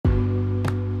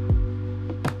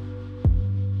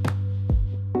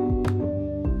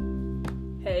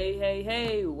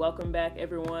Hey, welcome back,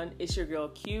 everyone. It's your girl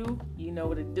Q. You know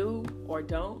what to do or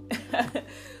don't.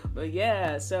 But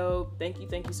yeah, so thank you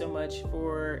so much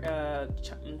for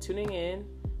tuning in.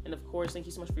 And of course, thank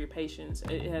you so much for your patience.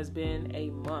 It has been a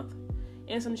month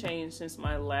and some change since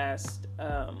my last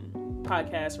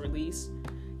podcast release.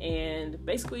 And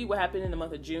basically what happened in the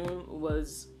month of June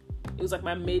was, it was like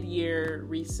my mid-year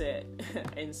reset.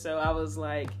 And so I was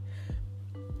like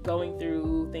going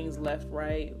through things left,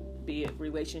 right, be it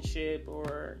relationship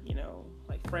or,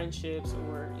 like friendships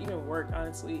or even work.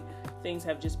 Honestly, things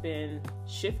have just been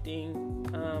shifting.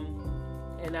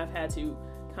 And I've had to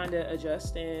kind of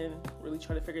adjust and really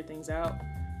try to figure things out.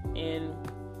 And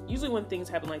usually when things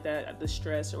happen like that, the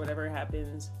stress or whatever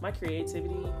happens, my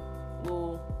creativity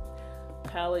little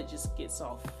palette just gets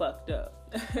all fucked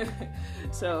up.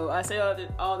 So I say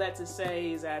all that to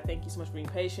say is that thank you so much for being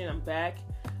patient. I'm back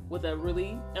with a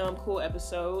really cool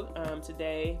episode.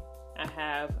 Today I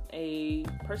have a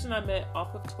person I met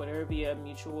off of Twitter via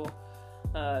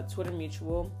Twitter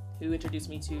mutual, who introduced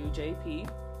me to JP.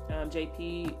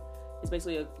 JP is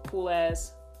basically a cool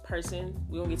ass person.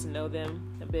 We're gonna get to know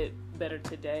them a bit better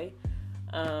today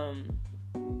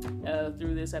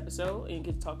through this episode, and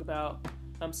get to talk about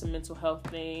some mental health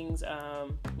things,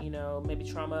 maybe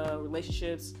trauma,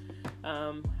 relationships,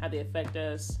 how they affect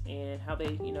us, and how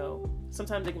they,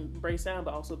 sometimes they can break us down,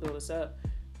 but also build us up,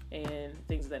 and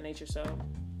things of that nature. So,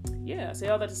 yeah, I say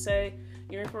all that to say,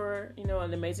 you're in for,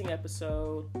 an amazing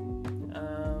episode,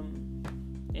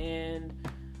 and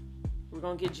we're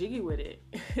gonna get jiggy with it.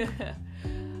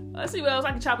 Let's see what else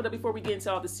I can chop it up before we get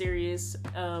into all the serious.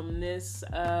 It's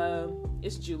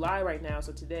July right now,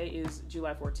 so today is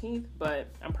July 14th, but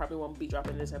I probably won't be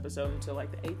dropping this episode until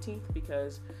like the 18th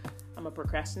because I'm a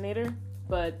procrastinator.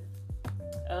 But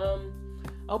I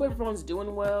hope everyone's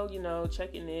doing well,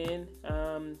 checking in.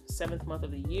 7th month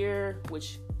of the year,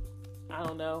 which I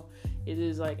don't know. It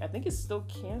is like, I think it's still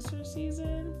Cancer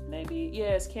season, maybe.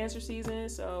 Yeah, it's Cancer season,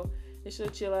 so it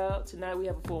should chill out. Tonight we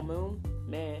have a full moon.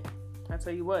 Man, I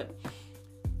tell you what,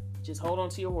 just hold on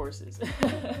to your horses.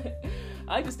 I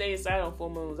like to stay inside on full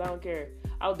moons. I don't care.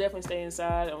 I'll definitely stay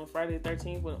inside on Friday the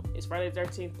 13th. When it's Friday the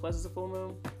 13th plus it's a full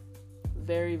moon.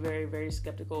 Very, very, very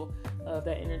skeptical of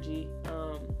that energy.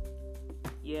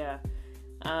 Yeah.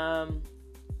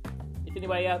 If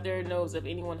anybody out there knows of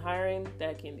anyone hiring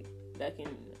I can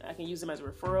use them as a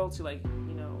referral to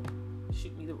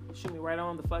shoot me right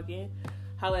on the fuck in.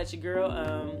 Holla at your girl.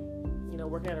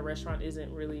 Working at a restaurant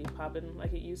isn't really popping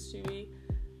like it used to be.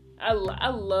 I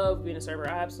love being a server.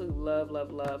 I absolutely love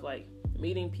like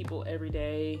meeting people every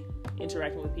day,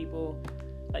 interacting with people,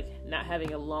 like not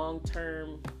having a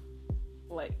long-term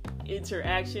like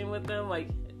interaction with them. Like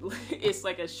it's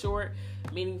like a short,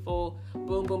 meaningful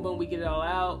boom, boom, boom. We get it all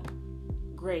out.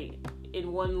 Great.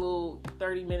 In one little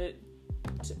 30-minute,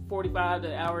 45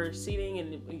 to hour seating,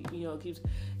 and it keeps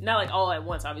not like all at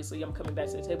once. Obviously, I'm coming back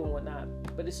to the table and whatnot,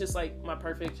 but it's just like my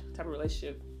perfect type of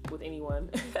relationship with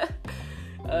anyone.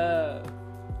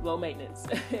 Low maintenance,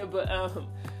 but other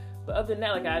than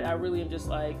that, like I really am just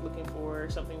like looking for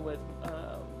something with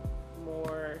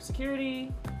more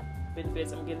security,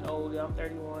 benefits. I'm getting old. I'm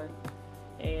 31,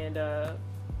 and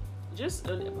just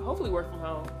hopefully work from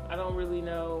home. I don't really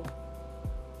know.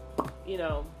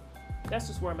 That's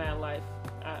just where I'm at in life.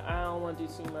 I don't want to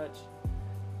do too much,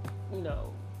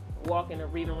 walking or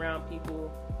reading around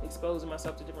people, exposing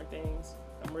myself to different things.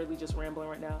 I'm really just rambling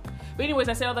right now. But anyways,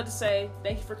 I say all that to say,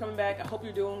 thank you for coming back. I hope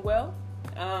you're doing well.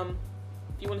 If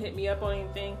you want to hit me up on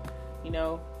anything,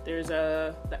 there's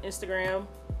the Instagram.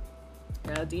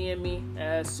 DM me,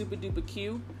 super duper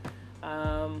Q.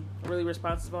 Really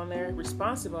responsive on there,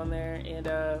 and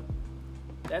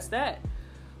that's that.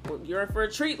 Well, you're in for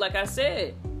a treat, like I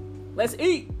said. Let's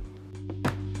eat.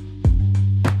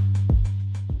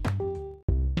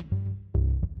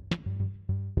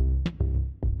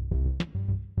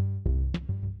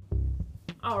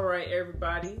 All right,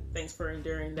 everybody. Thanks for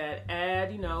enduring that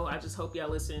ad. I just hope y'all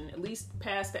listen at least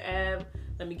past the ad.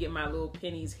 Let me get my little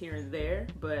pennies here and there.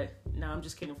 But no, I'm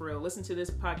just kidding, for real. Listen to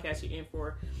this podcast. You're in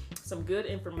for some good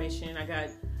information. I got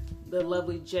the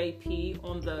lovely JP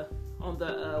on the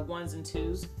ones and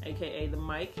twos, aka the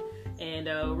mic, and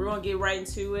we're gonna get right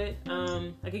into it.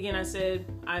 Like again, I said,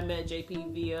 I met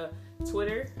JP via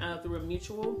Twitter through a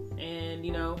mutual, and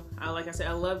like I said,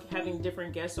 I love having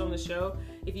different guests on the show.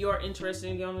 If you are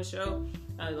interested in getting on the show,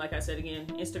 like I said again,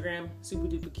 Instagram super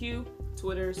duper Q,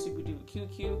 Twitter super duper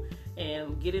QQ,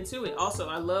 and get into it. Also,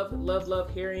 I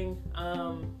love hearing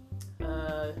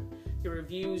your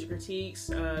reviews, your critiques,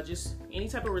 just any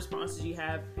type of responses you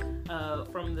have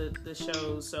from the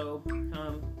shows. So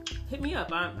hit me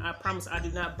up. I promise I do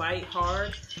not bite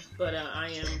hard, but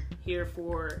I'm here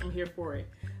for it.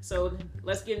 So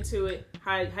let's get into it.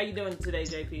 How you doing today,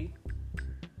 JP?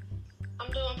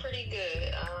 I'm doing pretty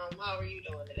good. How are you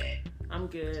doing today? I'm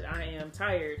good. I am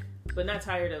tired, but not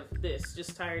tired of this,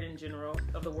 just tired in general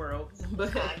of the world.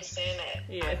 But I understand that.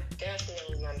 Yeah. I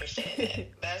definitely understand that.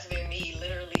 That's been me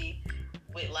literally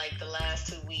with like the last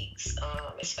 2 weeks,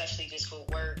 especially just with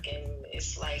work, and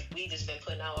it's like we just been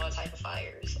putting out all type of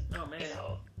fires. Oh man.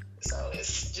 So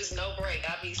it's just no break.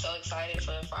 I'd be so excited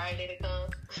for Friday to come.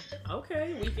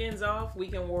 Okay, weekend's off,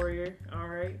 weekend warrior. All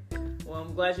right. Well,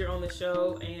 I'm glad you're on the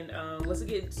show, and let's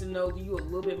get to know you a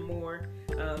little bit more.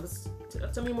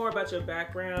 Tell me more about your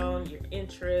background, your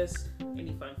interests,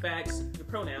 any fun facts, your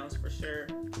pronouns for sure,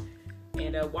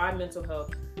 and why mental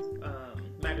health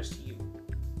matters to you.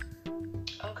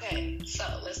 Okay, so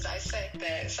let's dissect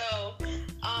that. So,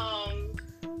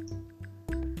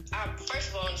 first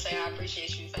of all, I want to say I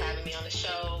appreciate you for having me on the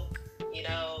show.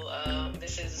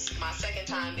 This is my second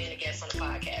time being a guest on the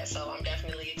podcast, so I'm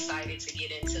definitely excited to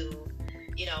get into,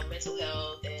 mental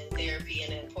health and therapy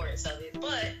and the importance of it.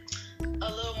 But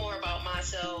a little more about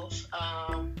myself.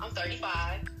 I'm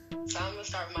 35, so I'm gonna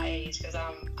start with my age because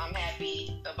I'm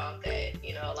happy about that.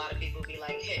 A lot of people be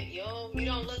like, "Hey, you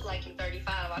don't look like you're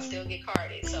 35." I still get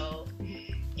carded, so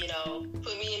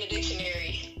put me in the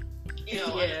dictionary.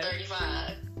 Under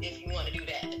 35 if you want to do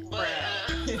that. But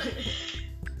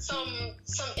some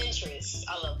interests.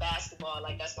 I love basketball.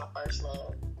 Like that's my first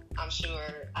love.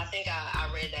 I think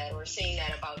I read that or seen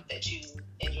that about that you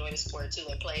enjoy the sport too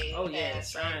and play. Oh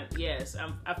yes, yes.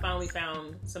 I finally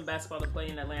found some basketball to play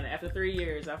in Atlanta. After 3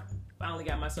 years, I finally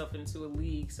got myself into a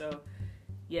league. So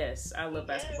yes, I love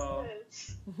basketball.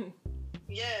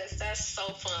 Yes, that's so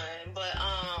fun. But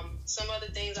some other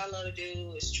things I love to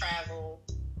do is travel.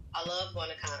 I love going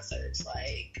to concerts.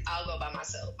 Like, I'll go by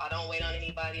myself. I don't wait on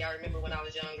anybody. I remember when I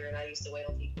was younger and I used to wait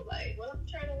on people like, well, I'm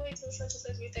trying to wait till such and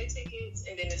such get their tickets,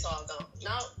 and then it's all gone.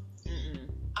 No. Mm-mm.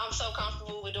 I'm so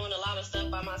comfortable with doing a lot of stuff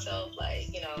by myself,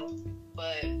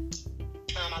 but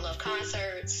I love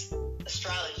concerts,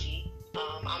 astrology.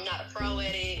 I'm not a pro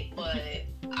at it, but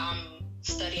I'm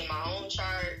studying my own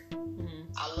chart.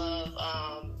 Mm-hmm. I love,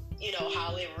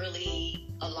 how it really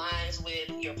aligns with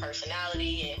your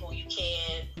personality and who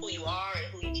you are and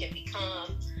who you can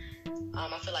become.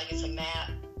 I feel like it's a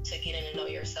map to get in and know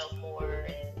yourself more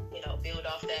and, build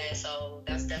off that. So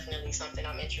that's definitely something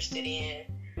I'm interested in.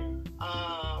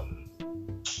 I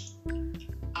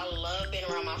love being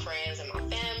around my friends and my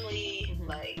family. Mm-hmm.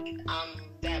 Like,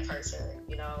 I'm that person,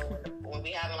 when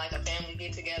we having like a family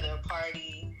get together, a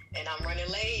party, and I'm running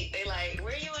late, they like,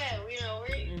 where you at?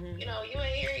 Mm-hmm. You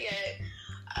ain't here yet.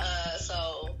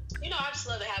 So, I just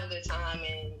love to have a good time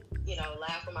and,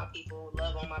 laugh with my people,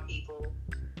 love on my people.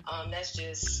 That's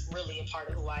just really a part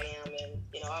of who I am. And,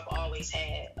 I've always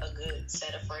had a good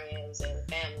set of friends and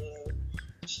family. And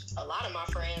a lot of my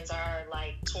friends are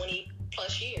like 20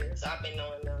 plus years I've been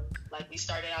knowing them. Like, we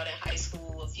started out in high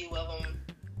school, a few of them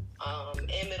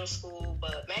in middle school,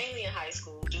 but mainly in high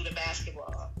school due to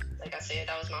basketball. Like I said,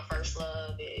 that was my first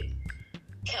love. It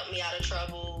kept me out of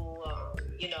trouble,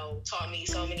 taught me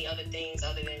so many other things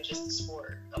other than just the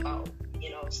sport, about,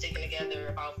 sticking together,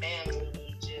 about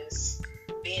family, just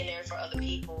being there for other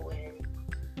people.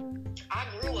 And I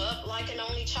grew up like an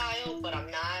only child, but I'm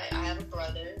not. I have a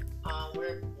brother.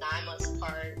 We're 9 months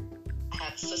apart. I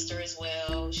have a sister as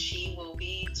well. She will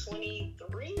be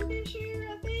 23 this year,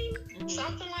 I think. Mm-hmm.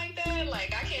 Something like that.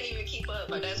 Like, I can't even keep up,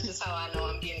 but that's just how I know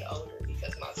I'm getting older,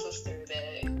 because my sister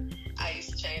that I used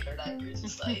to change her diapers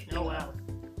is like, oh wow,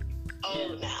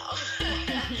 old now.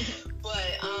 But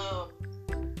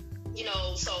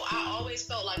so I always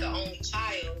felt like an only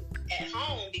child at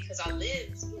home because I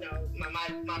lived,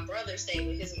 my brother stayed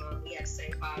with his mom. We had the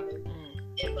same father.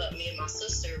 But me and my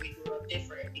sister, we grew up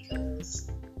different because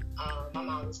my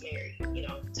mom was married,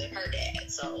 to her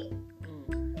dad. So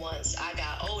once I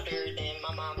got older, then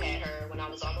my mom had her when I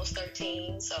was almost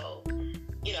 13. So,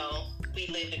 we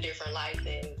lived a different life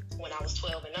than when I was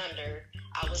 12 and under.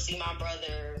 I would see my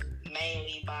brother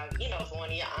mainly by, going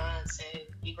to your aunts and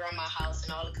your grandma's house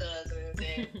and all the cousins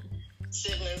and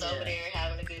siblings over there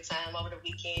having a good time over the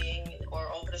weekend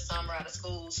or over the summer out of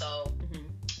school. So,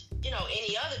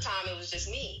 any other time it was just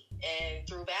me. And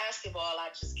through basketball, I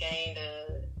just gained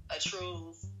a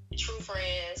true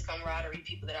friends, camaraderie,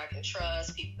 people that I can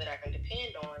trust, people that I can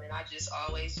depend on. And I just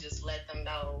always just let them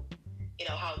know,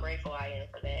 how grateful I am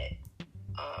for that.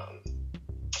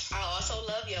 I also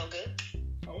love yoga.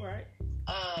 All right.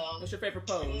 What's your favorite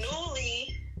pose?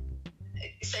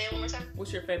 Say it one more time.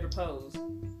 What's your favorite pose?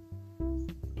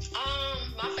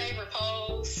 My favorite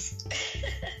pose.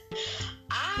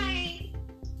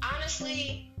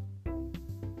 honestly,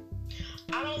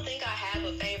 I don't think I have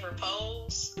a favorite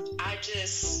pose. I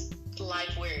just like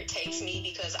where it takes me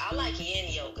because I like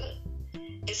yin yoga.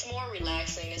 It's more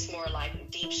relaxing. It's more like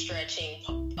deep stretching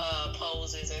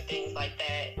poses and things like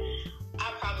that.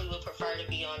 I probably would prefer to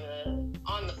be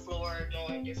on the floor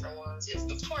doing different ones. It's,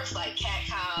 of course, like cat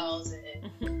cows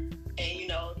and you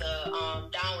know the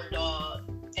downward dog.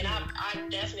 And I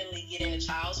definitely get into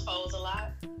child's pose a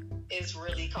lot. It's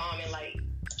really calming. Like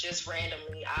just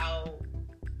randomly,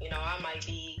 I might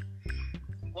be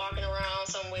walking around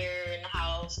somewhere in the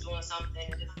house doing something,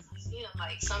 and then I'm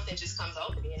like something just comes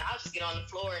over me, and I'll just get on the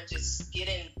floor and just get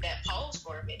in that pose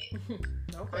for a minute.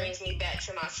 Okay. Brings me back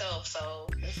to myself. So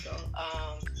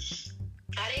I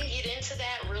didn't get into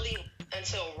that really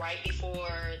until right before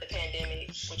the pandemic,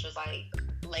 which was like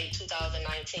late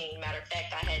 2019. Matter of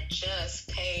fact, I had just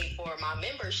paid for my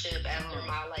membership after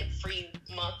my like free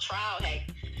month trial had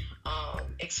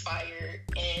expired,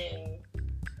 and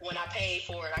when I paid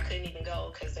for it, I couldn't even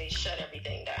go because they shut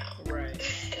everything down. Right.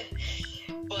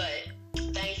 But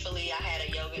thankfully, I had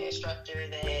a yoga instructor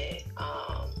that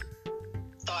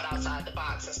thought outside the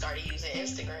box and started using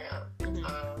Instagram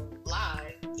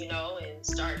live, and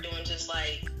start doing just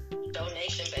like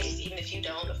donation based. Even if you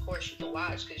don't, of course, you can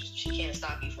watch because she can't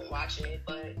stop you from watching it.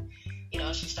 But,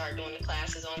 she started doing the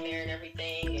classes on there and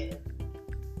everything. And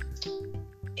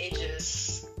it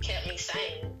just kept me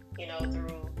sane,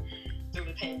 through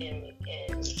the pandemic.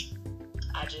 And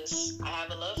I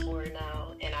have a love for it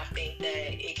now. And I think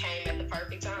that it came at the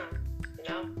perfect time,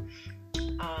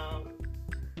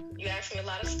 You asked me a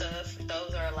lot of stuff.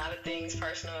 Those are a lot of things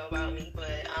personal about me.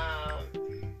 But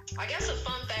I guess a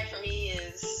fun fact for me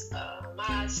is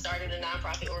I started a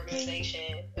nonprofit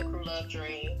organization, The Crew Love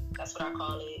Dream. That's what I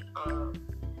call it.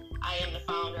 I am the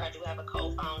founder. I do have a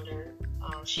co-founder.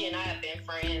 She and I have been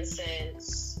friends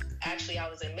since actually I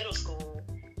was in middle school.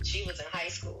 She was in high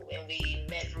school, and we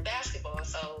met through basketball.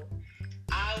 So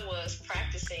I was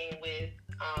practicing with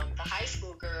the high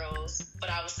school girls, but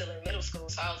I was still in middle school.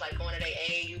 So I was like going to their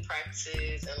AAU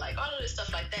practices and like all of this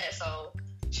stuff like that. So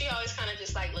she always kind of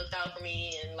just like looked out for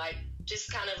me and like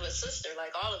just kind of a sister,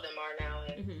 like all of them are now.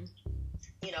 And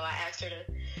I asked her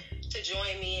to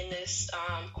join me in this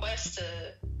quest to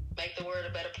make the world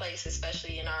a better place,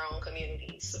 especially in our own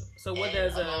communities. So what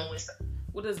does the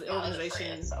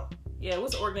organization?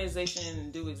 What's the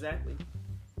organization do exactly?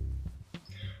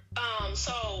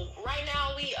 So right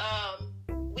now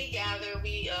we gather,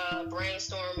 we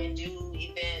brainstorm and do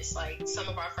events. Like some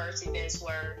of our first events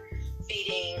were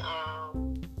feeding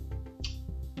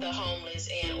the homeless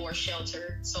and or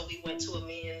shelter. So we went to a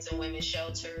men's and women's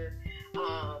shelter.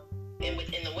 And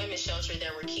within the women's shelter,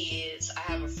 there were kids. I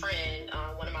have a friend,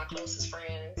 one of my closest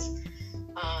friends.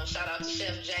 Shout out to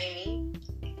Chef Jamie.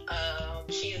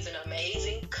 She is an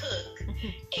amazing cook.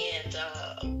 And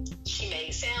she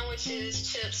made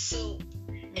sandwiches, chips, soup,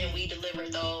 and we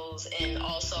delivered those. And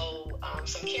also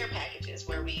some care packages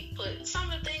where we put some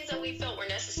of the things that we felt were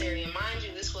necessary. And mind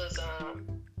you, this was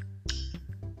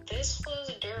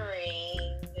during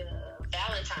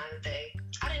Valentine's Day.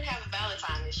 I didn't have a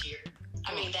Valentine this year.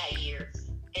 That year.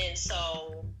 And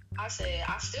so I said,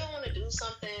 I still want to do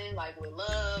something like with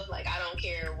love. Like, I don't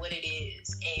care what it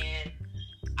is. And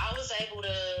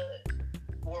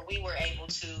we were able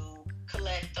to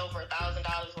collect over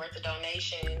 $1,000 worth of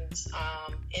donations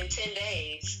in 10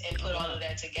 days and put all of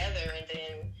that together. And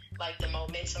then like the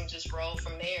momentum just rolled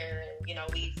from there. And,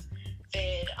 we've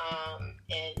fed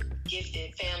and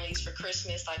gifted families for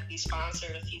Christmas. Like we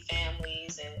sponsored a few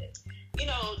families and,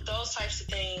 those types of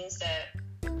things that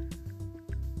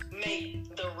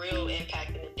make the real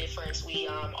impact and the difference. We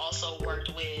also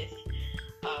worked with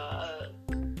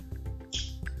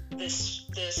this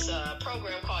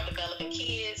program called Developing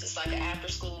Kids. It's like an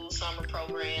after-school summer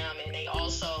program, and they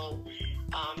also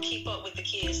keep up with the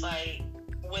kids like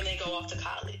when they go off to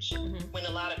college. When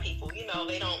a lot of people, they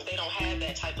don't have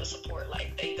that type of support.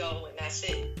 Like they go and that's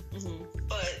it.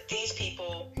 But these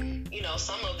people,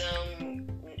 some of them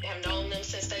have known them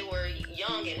since they were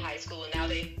young in high school, and now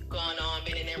they've gone on,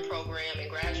 been in their program and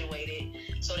graduated.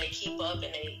 So they keep up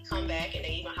and they come back and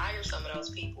they even hire some of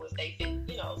those people if they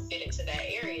fit into that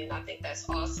area. And I think that's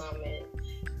awesome.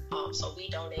 And so we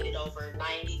donated over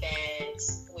 90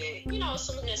 bags with,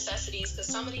 some necessities, because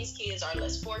some of these kids are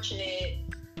less fortunate,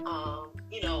 or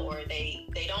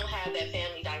they don't have that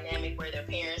family dynamic where their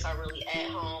parents are really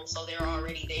at home. So they're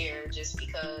already there just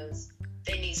because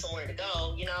they need somewhere to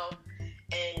go,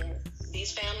 And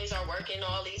these families are working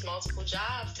all these multiple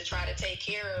jobs to try to take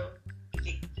care of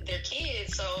their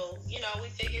kids. So, we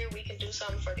figure we can do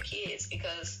something for the kids,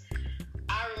 because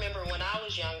I remember when I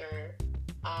was younger,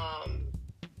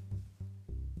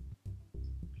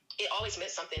 it always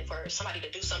meant something for somebody to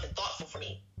do something thoughtful for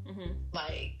me. Mm-hmm.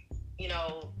 Like, you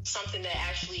know, something that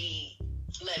actually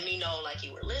let me know, like,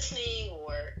 you were listening,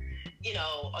 or, you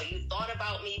know, or you thought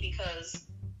about me, because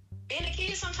being a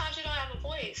kid, sometimes you don't have a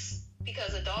voice,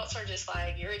 because adults are just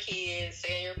like, you're a kid,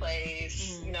 stay in your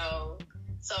place, Mm-hmm. you know,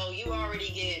 so you already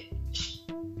get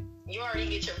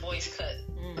your voice cut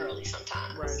early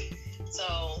sometimes. Right.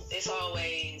 So it's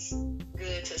always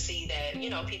good to see that, you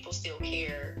know, people still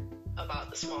care about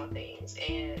the small things,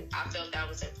 and I felt that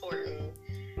was important.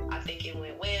 I think it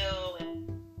went well,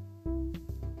 and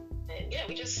yeah,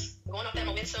 we just going off that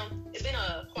momentum. It's been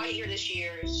a quiet year this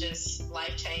year. It's just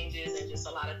life changes and just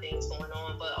a lot of things going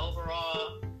on, but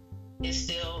overall, we're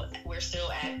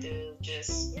still active.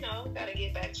 Just, you know, gotta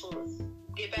get back to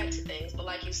things. But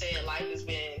like you said, life has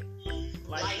been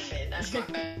life, and that's my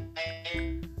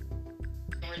favorite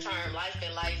term. Life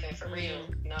and for real.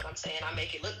 You know what I'm saying? I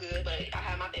make it look good, but I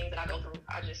have my things that I go through.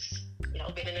 I just, you know,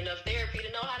 been in enough therapy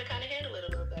to know how to kind of handle it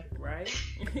a little better. Right.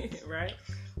 Right.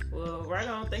 Well, right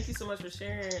on. Thank you so much for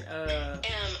sharing. And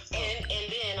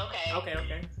then,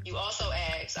 Okay. You also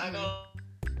asked. I go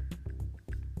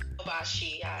by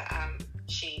she. I'm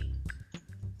she,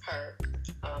 her.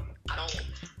 I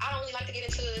don't really like to get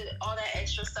into all that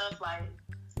extra stuff. Like,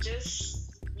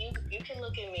 just you can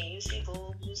look at me. You see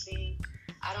boobs. You see.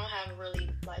 I don't have really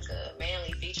like a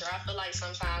manly feature. I feel like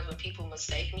sometimes when people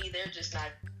mistake me, they're just not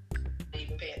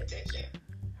even paying attention.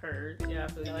 Heard. Yeah, I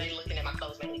feel you know, they looking at my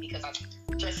clothes mainly because I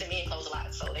dress in men clothes a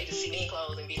lot. So they just see me in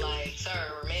clothes and be like, "Sir,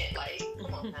 we're meant." Like,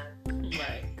 come on now.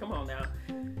 Right. Come on now.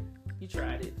 You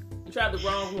tried it. You tried the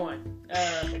wrong one.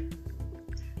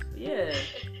 Yeah.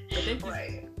 But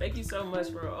thank you so much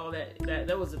for all that.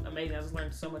 That was amazing. I just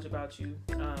learned so much about you.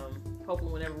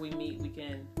 Hopefully, whenever we meet, we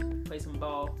can play some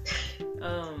ball.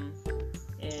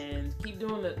 And keep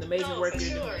doing the amazing work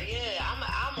you're doing. Yeah,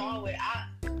 I'm always.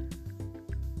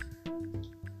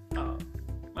 Oh,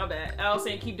 my bad. I was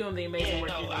saying keep doing the amazing work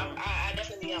you're doing. I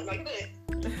definitely am. Like,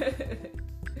 good.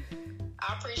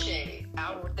 I appreciate it.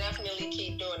 I will definitely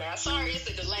keep doing that. Sorry, it's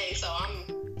a delay, so I'm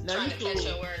trying to catch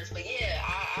your words. But yeah,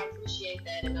 I appreciate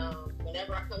that. And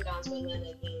whenever I come down to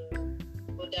Atlanta again,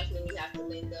 we'll definitely have to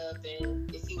link up. And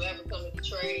if you ever come to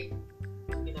Detroit,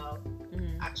 you know,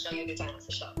 I can show you a good time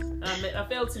for sure. I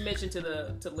failed to mention to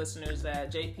the listeners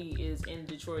that JP is in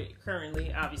Detroit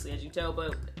currently, obviously, as you tell,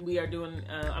 but we are doing,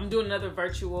 I'm doing another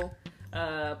virtual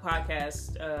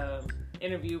podcast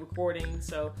interview recording,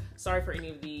 so sorry for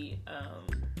any of the,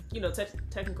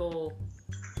 technical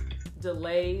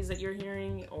delays that you're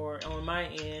hearing or on my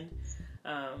end.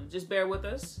 Just bear with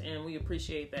us, and we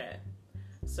appreciate that.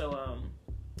 So,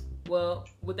 well,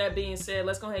 with that being said,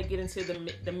 let's go ahead and get into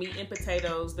the meat and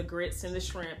potatoes, the grits and the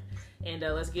shrimp, and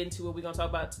let's get into what we're going to talk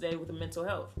about today with the mental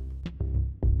health.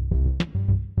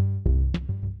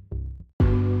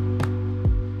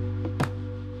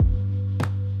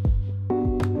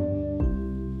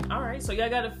 All right, so y'all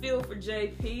got a feel for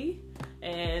JP,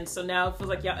 and so now it feels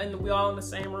like we all in the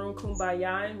same room,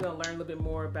 kumbaya, and we'll learn a little bit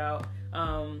more about,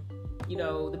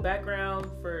 the background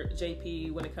for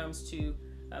JP when it comes to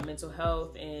mental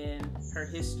health and her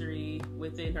history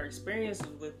with it, and her experiences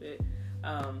with it.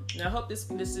 And I hope this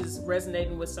is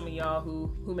resonating with some of y'all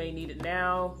who may need it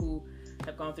now, who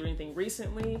have gone through anything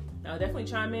recently. Definitely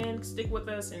chime in, stick with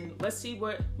us, and let's see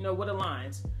what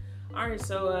aligns. All right,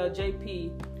 so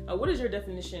JP, what is your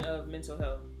definition of mental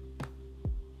health?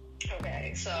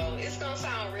 Okay, so it's gonna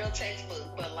sound real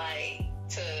textbook, but like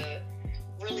to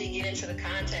really get into the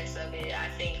context of it, I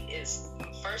think is,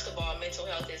 first of all, mental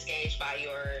health is gauged by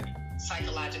your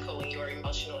psychological and your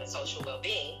emotional and social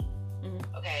well-being.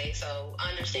 Mm-hmm. Okay, so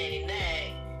understanding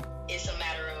that, it's a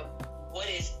matter of what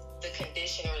is the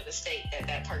condition or the state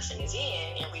that person is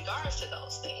in regards to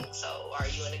those things. So are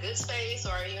you in a good space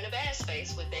or are you in a bad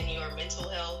space within your mental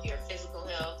health, your physical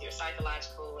health, your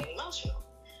psychological and emotional?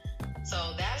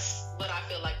 So that's what I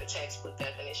feel like the textbook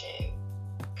definition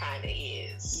kind of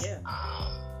is. Yeah.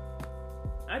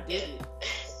 I dig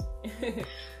it.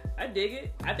 I dig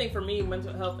it. I think for me,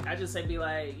 mental health, I just say be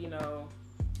like,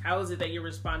 how is it that you're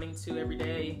responding to every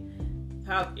day?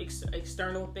 How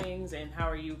external things, and how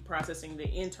are you processing the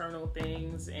internal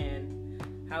things, and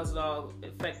how's it all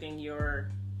affecting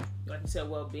your, like you said,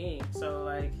 well-being? So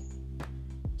like,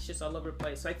 it's just all over the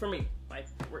place. Like for me, like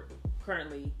we're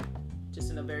currently just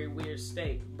in a very weird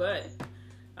state, but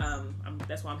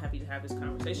that's why I'm happy to have this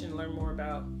conversation and learn more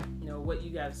about, what you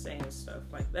guys say and stuff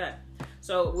like that.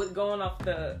 So with going off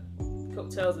the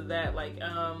coattails of that, like,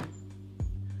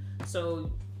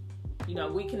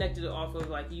 we connected off of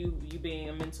like you being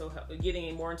a mental health,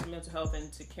 getting more into mental health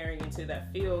and to carrying into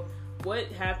that field.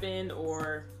 What happened,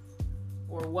 or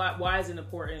or why is it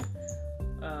important?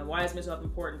 Why is mental health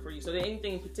important for you? So did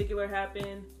anything in particular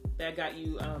happen that got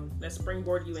you, that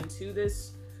springboarded you into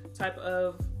this type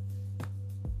of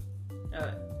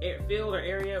field or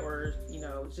area, or,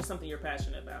 it's just something you're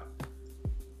passionate about?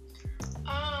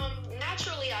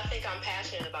 Naturally, I think I'm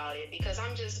passionate about it because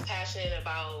I'm just passionate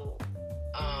about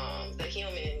the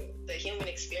human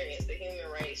experience, the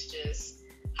human race, just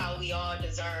how we all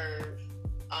deserve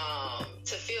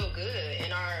to feel good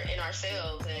in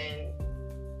ourselves, and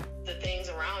the things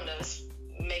around us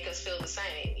make us feel the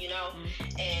same,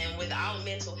 Mm-hmm. And without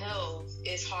mental health,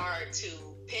 it's hard to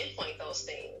pinpoint those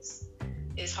things.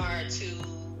 It's hard to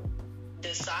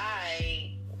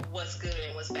decide what's good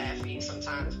and what's bad for you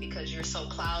sometimes because you're so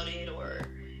clouded or,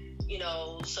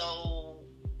 so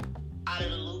out of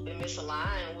the loop and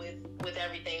misaligned with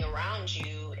everything around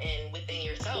you and within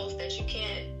yourself that you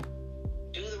can't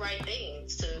do the right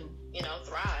things to,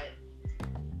 thrive.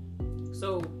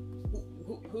 So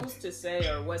who's to say,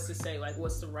 or what's to say, like,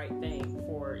 what's the right thing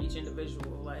for each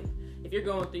individual? Like, if you're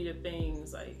going through your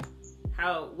things, like,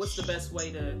 what's the best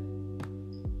way to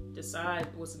decide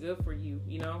what's good for you,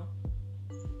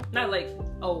 Not like,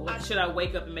 should I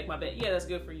wake up and make my bed? Yeah, that's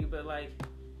good for you. But, like,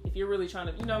 if you're really trying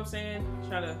to, you know what I'm saying?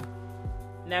 Trying to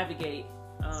navigate,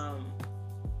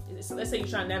 let's say you're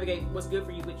trying to navigate what's good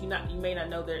for you, but you may not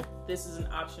know that this is an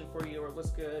option for you, or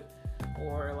what's good,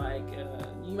 or, like,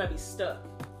 you might be stuck.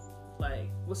 Like,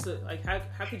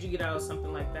 how could you get out of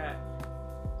something like that?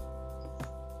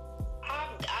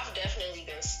 I've definitely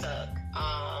been stuck,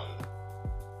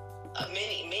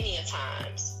 many a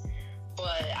times.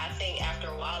 But I think after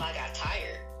a while I got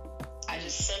tired. I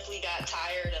just simply got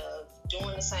tired of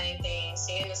doing the same thing,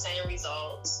 seeing the same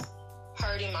results,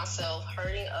 hurting myself,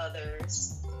 hurting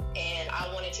others, and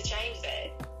I wanted to change that.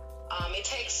 It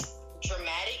takes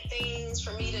dramatic things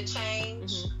for me to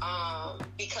change,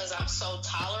 because I'm so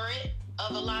tolerant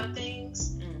of a lot of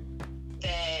things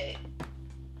that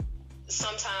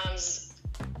sometimes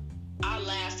I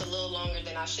last a little longer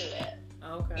than I should have.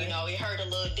 Okay. It hurt a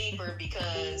little deeper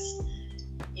because,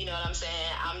 you know what I'm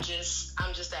saying? I'm just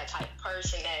that type of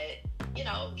person that,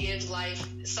 gives life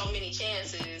so many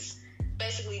chances,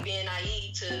 basically being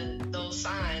naive to those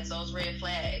signs, those red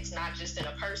flags, not just in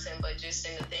a person, but just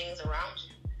in the things around you.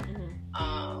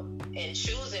 And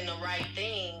choosing the right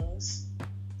things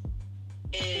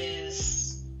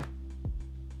is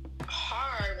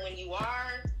hard when you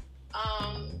are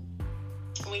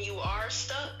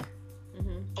stuck.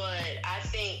 But I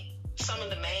think some of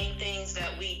the main things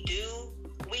that we do,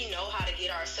 we know how to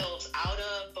get ourselves out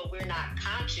of, but we're not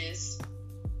conscious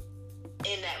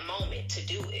in that moment to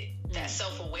do it. That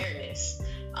self-awareness.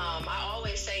 I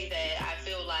always say that I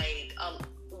feel like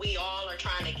we all are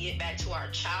trying to get back to our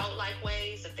childlike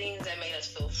ways, the things that made us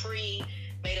feel free,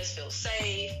 made us feel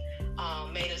safe,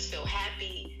 made us feel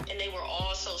happy, and they were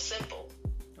all so simple.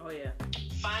 Oh yeah.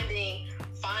 Finding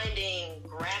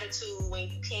gratitude when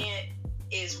you can't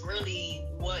is really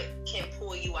what can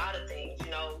pull you out of things.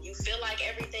 You feel like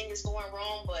everything is going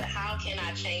wrong, but how can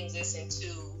I change this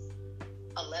into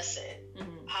a lesson?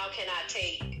 How can I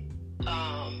take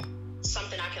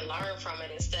something I can learn from it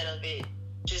instead of it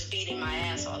just beating my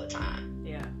ass all the time?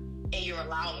 Yeah. And you're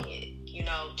allowing it,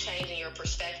 changing your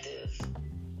perspective.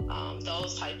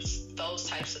 Those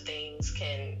types of things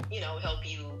can, help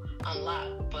you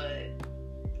unlock. But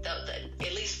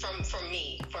at least from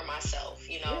me, for myself,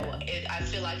 I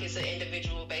feel like it's an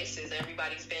individual basis.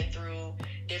 Everybody's been through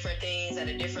different things at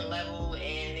a different level,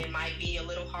 and it might be a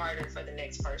little harder for the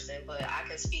next person, but I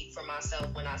can speak for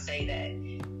myself when I say that.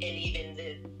 And even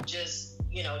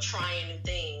trying new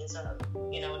things,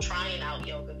 trying out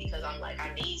yoga, because I'm like,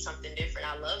 I need something different.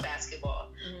 I love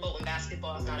basketball, but when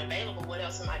basketball is not available, what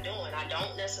else am I doing? I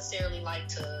don't necessarily like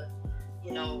to,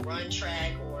 run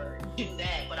track or do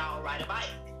that, but I'll ride a bike.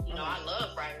 I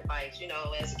love riding bikes.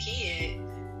 As a kid,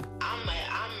 I'm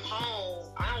home.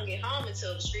 I don't get home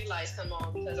until the street lights come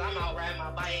on because I'm out riding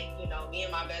my bike. Me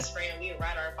and my best friend, we would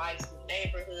ride our bikes through the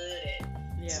neighborhood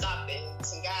and stop and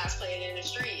some guys playing in the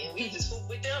street, and we just hoop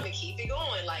with them and keep it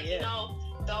going. Like,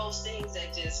 those things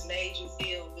that just made you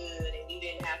feel good, and you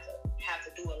didn't have to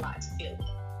do a lot to feel good.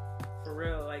 For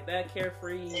real, like that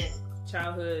carefree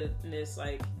childhoodness,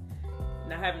 like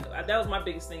not having. That was my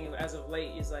biggest thing as of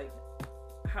late. Is like,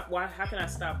 how can I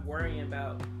stop worrying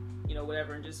about,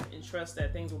 whatever, and just trust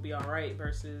that things will be all right,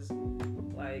 versus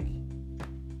like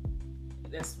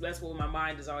that's what my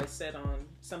mind is always set on.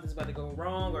 Something's about to go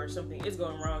wrong, or something is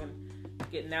going wrong, and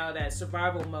getting out of that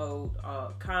survival mode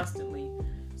constantly.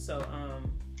 So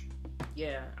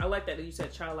I like that you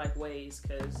said childlike ways,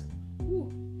 because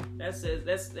that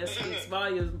speaks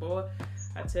volumes, boy.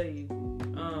 I tell you.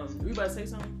 Were you about to say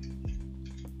something?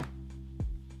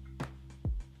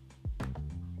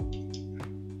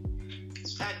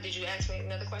 Did you ask me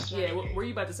another question? Yeah, were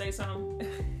you about to say something?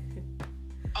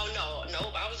 Oh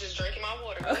no, I was just drinking my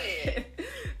water. Go ahead.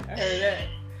 I heard that.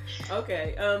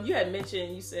 Okay. You had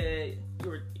mentioned, you said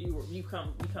you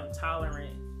become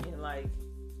tolerant, and like,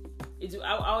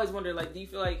 I always wonder, like, do you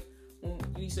feel like when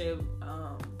you say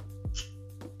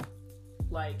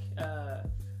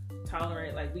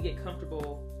tolerant, like, we get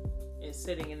comfortable in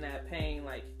sitting in that pain,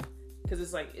 like, because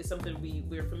it's like it's something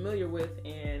we're familiar with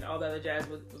and all the other jazz,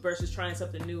 versus trying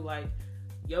something new like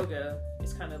yoga.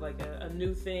 It's kind of like a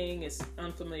new thing. It's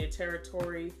unfamiliar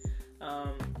territory.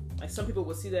 Like, some people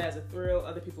will see that as a thrill.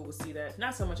 Other people will see that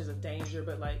not so much as a danger,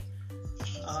 but like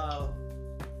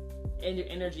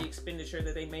energy expenditure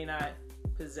that they may not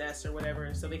possess or whatever.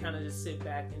 And so they kind of just sit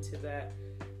back into that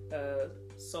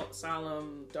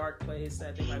solemn, dark place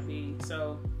that they might be.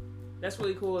 So that's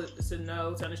really cool to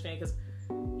know, to understand, because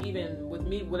even with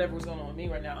me, whatever was going on with me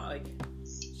right now, like,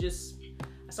 just,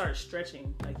 I started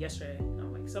stretching like yesterday.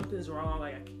 I'm like, something's wrong.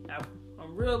 Like,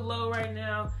 I'm real low right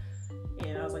now.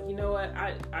 And I was like, you know what?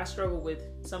 I struggle with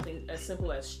something as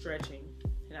simple as stretching.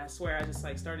 And I swear I just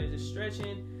like started just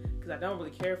stretching because I don't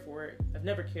really care for it. I've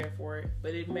never cared for it,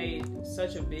 but it made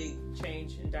such a big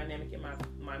change and dynamic in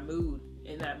my mood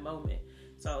in that moment.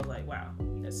 So I was like, wow,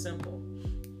 that's simple.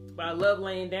 But I love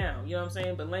laying down, you know what I'm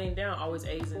saying? But laying down always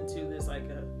aids into this like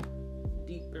a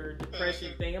deeper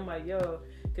depression thing. I'm like, yo,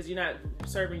 because you're not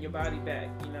serving your body back,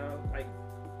 you know, like,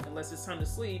 unless it's time to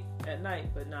sleep at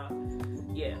night. But nah,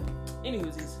 yeah.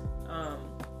 Anywhoosies,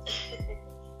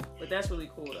 but that's really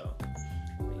cool though.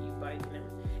 That you bike and everything.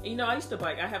 And you know, I used to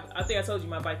bike. I think I told you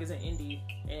my bike is an Indy,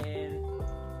 and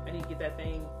I need to get that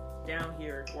thing down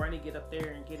here, or I need to get up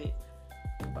there and get it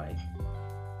and bike.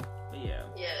 But yeah.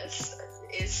 Yes.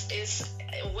 It's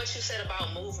what you said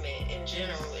about movement in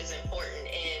general is important,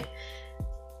 and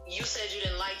you said you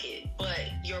didn't like it, but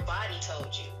your body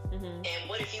told you. Mm-hmm. And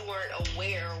what if you weren't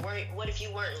aware? What if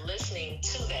you weren't listening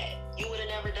to that? You would have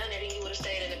never done it, and you would have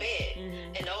stayed in the bed.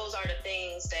 Mm-hmm. And those are the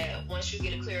things that once you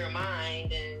get a clearer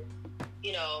mind and,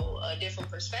 you know, a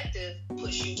different perspective,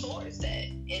 push you towards that.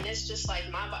 And it's just like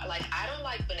my body. Like, I don't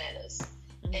like bananas,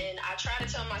 mm-hmm. and I try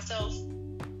to tell myself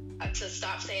to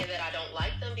stop saying that I don't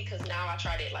like them, because now I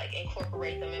try to like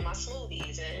incorporate them in my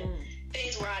smoothies and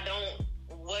things where I don't,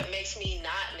 what makes me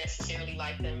not necessarily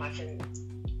like them, I can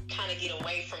kind of get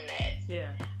away from that.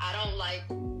 Yeah. I don't like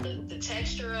the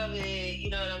texture of it, you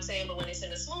know what I'm saying? But when it's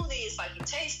in a smoothie, it's like you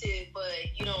taste it, but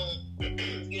you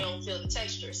don't feel the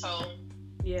texture. So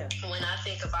yeah, when I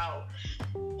think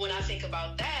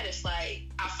about that, it's like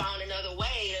I found another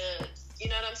way to, you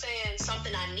know what I'm saying?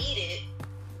 Something I needed.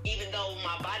 Even though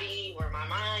my body or my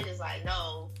mind is like,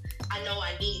 no, I know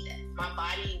I need that. My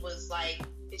body was like,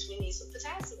 bitch, we need some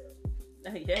potassium.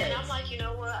 Yes. And I'm like, you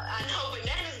know what? I know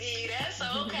bananas give you that, so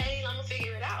okay, I'm gonna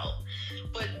figure it out.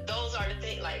 But those are the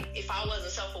things. Like, if I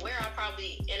wasn't self-aware, I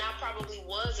probably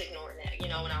was ignoring that. You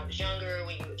know, when I was younger,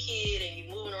 when you were a kid and you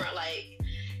moving around, like,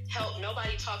 help.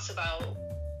 Nobody talks about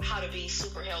how to be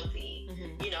super healthy.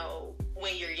 Mm-hmm. You know,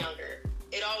 when you're younger,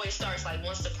 it always starts like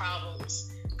once the problems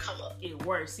come up. It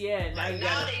works, yeah. Now you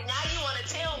want to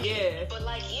tell me. Yeah. But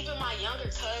like, even my younger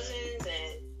cousins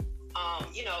and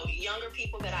you know, younger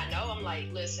people that I know, I'm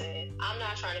like, listen, I'm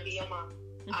not trying to be your mom.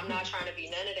 Mm-hmm. I'm not trying to be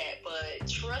none of that. But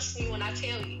trust me when I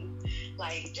tell you,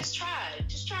 like, just try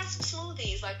some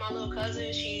smoothies. Like, my little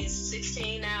cousin, she's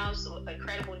 16 now, so an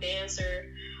incredible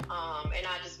dancer. And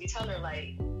I just be telling her,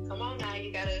 like, come on now,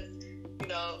 you gotta, you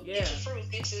know, get your fruit,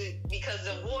 because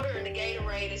the water and the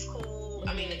Gatorade is cool. Mm-hmm.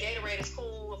 I mean, the Gatorade is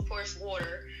cool, of course,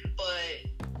 water,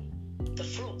 but the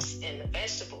fruits and the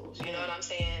vegetables, you know what I'm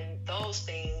saying? Those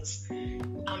things,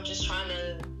 I'm just trying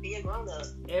to be a grown-up.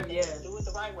 Yeah. Do it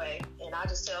the right way. And I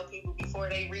just tell people before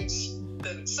they reach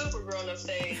the super grown-up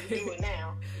stage, do it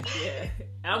now. Yeah.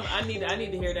 I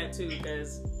need to hear that too,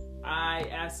 because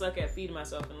I suck at feeding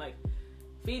myself, and like,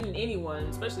 feeding anyone,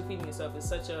 especially feeding yourself, is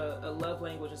such a love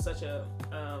language, and such a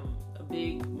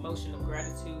big emotion of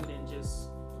gratitude and just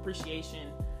appreciation.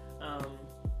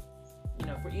 You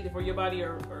know, for your body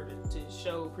or to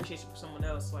show appreciation for someone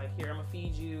else. Like, here, I'm gonna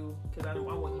feed you because I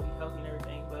want you to be healthy and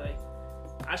everything. But like,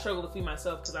 I struggle to feed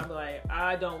myself because I'm like,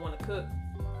 I don't want to cook.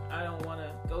 I don't want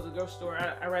to go to the grocery store.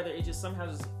 I rather it just somehow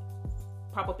just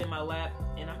pop up in my lap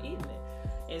and I'm eating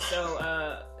it. And so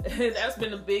that's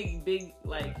been a big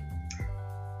like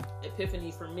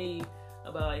epiphany for me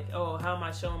about like, oh, how am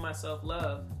I showing myself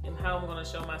love, and how I'm gonna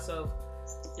show myself.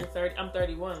 I'm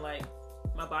 31. Like,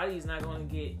 my body is not going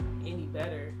to get any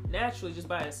better naturally just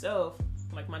by itself.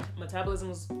 Like, my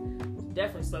metabolism's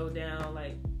definitely slowed down.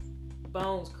 Like,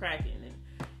 bones cracking and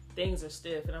things are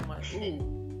stiff, and I'm like,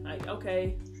 ooh, like,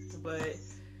 okay, but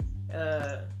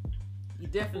you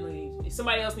definitely,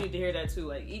 somebody else need to hear that too.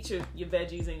 Like, eat your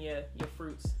veggies and your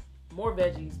fruits. More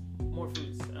veggies, more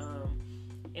fruits,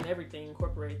 and everything.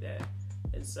 Incorporate that.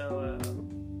 And so,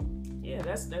 yeah,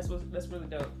 that's really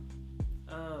dope.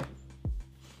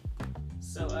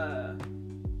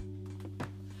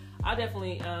 I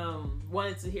definitely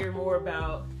wanted to hear more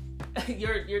about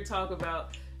your talk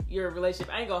about your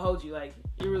relationship. I ain't gonna hold you, like,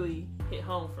 it really hit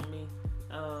home for me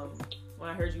when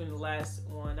I heard you in the last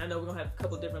one. I know we're gonna have a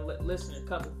couple different listeners,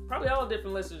 probably all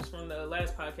different listeners from the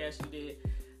last podcast you did.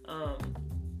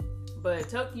 But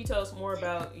can you tell us more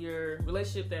about your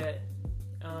relationship that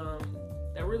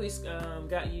really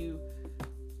got you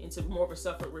into more of a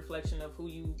self-reflection of who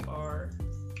you are,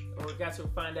 or got to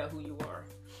find out who you are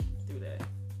through that?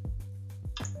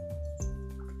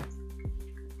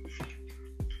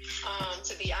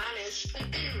 To be honest,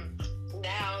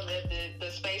 now that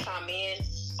the space I'm in,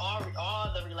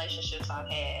 all the relationships I've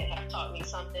had have taught me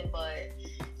something. But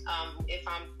if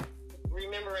I'm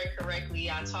remembering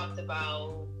correctly, I talked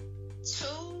about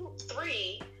 2,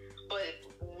 3, but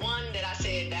one that I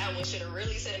said that one should have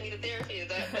really sent me to therapy.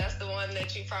 That's the one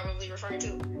that you probably referring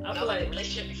to. I feel like the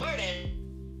relationship before that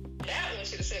one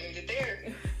should have sent me to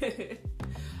therapy.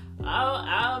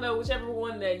 I don't know, whichever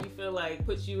one that you feel like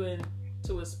puts you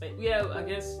into a space. Yeah, I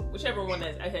guess whichever one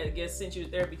that I had sent you to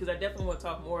therapy, because I definitely want to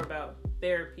talk more about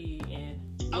therapy and.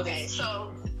 Okay,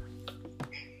 so.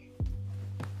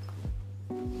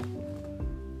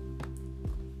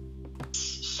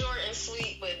 Short and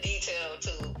sweet, but detailed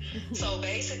too. So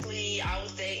basically, I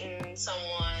was dating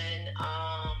someone.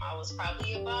 I was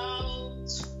probably about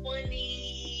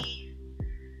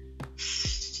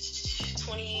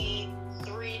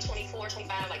 23, 24,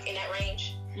 25, like in that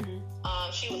range. Mm-hmm.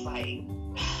 She was like,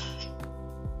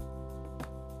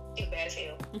 she was bad as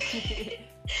hell.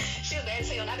 She was bad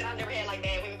as hell. Not that I've never had like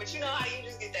bad women, but you know how you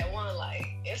just get that one like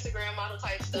Instagram model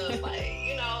type stuff, like,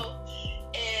 you know,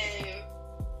 and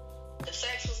the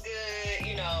sex was good,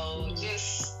 you know,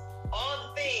 just all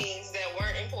the things that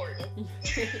weren't important.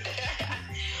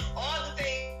 All the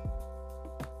things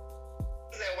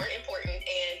that weren't important.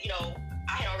 And, you know,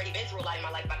 I had already been through a lot in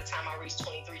my life by the time I reached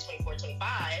 23, 24,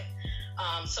 25.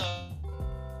 So,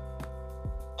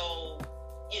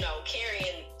 you know,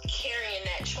 carrying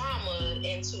that trauma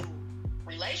into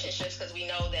relationships, because we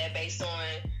know that based on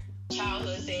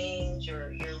childhood things,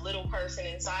 your little person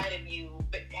inside of you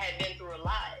had been through a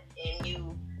lot, and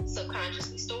you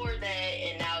subconsciously stored that,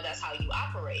 and now that's how you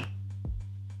operate.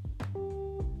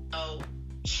 So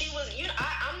she was, you know,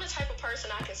 I'm the type of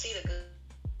person, I can see the good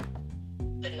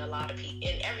in a lot of people,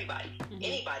 in everybody. Mm-hmm.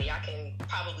 Anybody, I can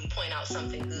probably point out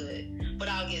something good, but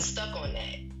I'll get stuck on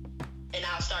that, and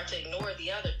I'll start to ignore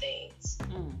the other things.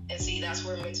 And see, that's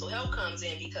where mental health comes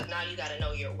in, because now you got to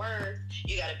know your worth.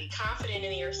 You got to be confident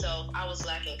in yourself. I was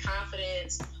lacking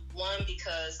confidence. One,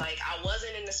 because like I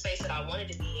wasn't in the space that I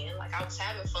wanted to be in. Like, I was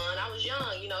having fun. I was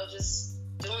young, you know, just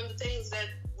doing the things that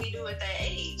we do at that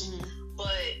age. Mm-hmm.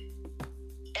 But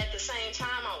at the same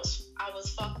time, I was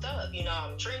fucked up. You know,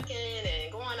 I'm drinking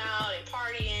and going out and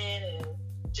partying and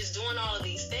just doing all of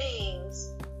these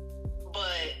things.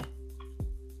 But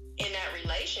in that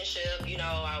relationship, you know,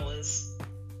 I was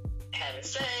having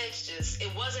sex, just, it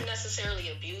wasn't necessarily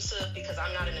abusive, because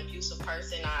I'm not an abusive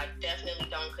person. I definitely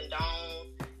don't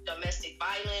condone domestic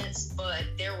violence, but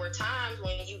there were times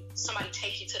when somebody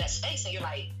takes you to that space and you're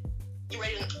like, you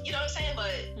ready to, you know what I'm saying?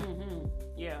 But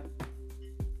yeah,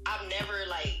 I've never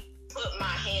like put my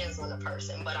hands on a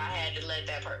person, but I had to let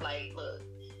that person, like, look,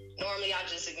 normally I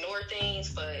just ignore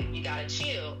things, but you gotta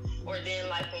chill. Or then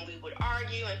like when we would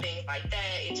argue and things like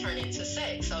that, it turned into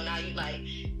sex. So now you like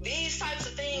these types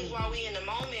of things while we in the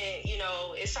moment, you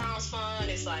know, it sounds fun.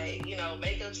 It's like, you know,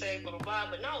 makeup sex, blah, blah, blah.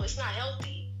 But no, it's not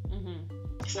healthy. Mm-hmm.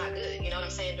 It's not good. You know what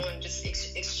I'm saying? Doing just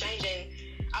exchanging.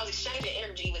 I was exchanging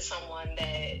energy with someone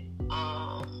that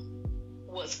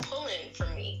was pulling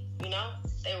from me. You know,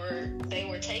 they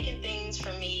were taking things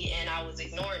from me, and I was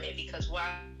ignoring it because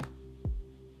why?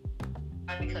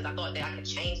 Because I thought that I could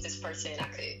change this person. I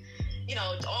could, you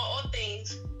know, all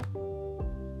things,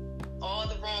 all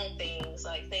the wrong things,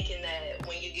 like thinking that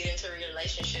when you get into a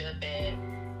relationship and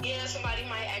yeah, somebody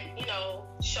might act, you know,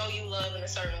 show you love in a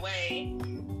certain way,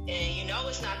 and you know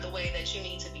it's not the way that you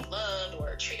need to be loved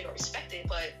or treated or respected,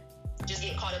 but just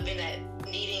getting caught up in that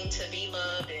needing to be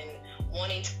loved and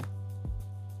wanting to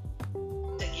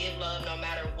give love no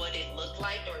matter what it looked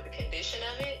like or the condition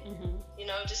of it. Mm-hmm. You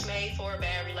know, just made for a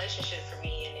bad relationship for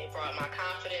me, and it brought my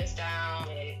confidence down.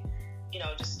 It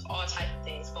just all type of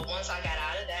things. But once I got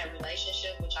out of that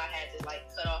relationship, which I had to like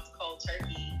cut off cold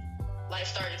turkey, life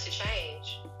started to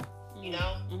change,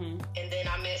 Mm-hmm. And then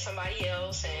I met somebody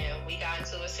else and we got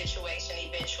into a situation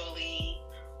eventually.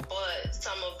 But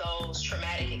some of those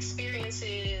traumatic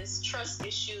experiences, trust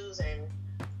issues, and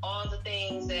all the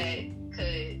things that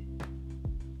could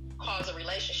cause a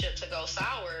relationship to go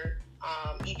sour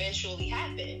eventually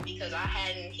happened because I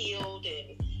hadn't healed.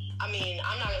 And I mean,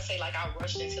 I'm not gonna say like I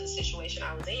rushed into the situation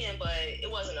I was in, but it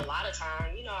wasn't a lot of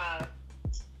time.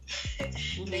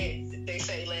 They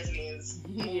say lesbians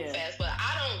move fast, but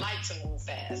I don't like to move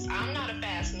fast. I'm not a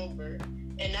fast mover,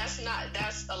 and that's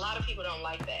a lot of people don't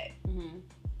like that. Mm-hmm.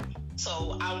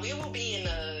 So we will be in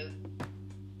a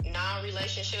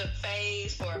non-relationship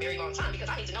phase for a very long time because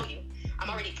I need to know you. I'm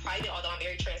already private, although I'm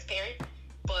very transparent,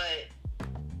 but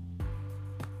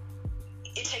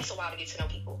it takes a while to get to know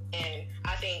people. And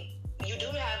I think you do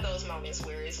have those moments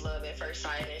where it's love at first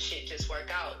sight and shit just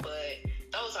work out, but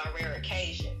those are rare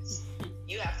occasions.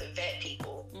 You have to vet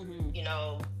people,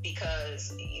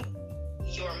 because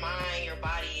your mind, your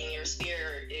body, and your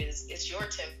spirit it's your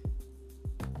temple.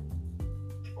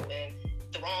 And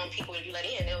the wrong people that you let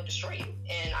in, they'll destroy you.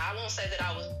 And I won't say that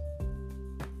I was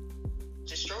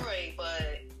destroyed,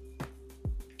 but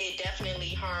it definitely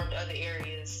harmed other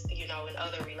areas, in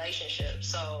other relationships.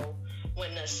 So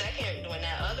when the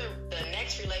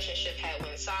next relationship had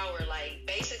went sour, like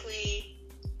basically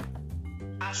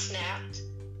I snapped,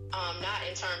 not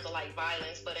in terms of like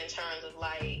violence, but in terms of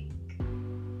like,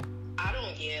 I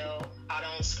don't yell, I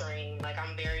don't scream, like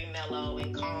I'm very mellow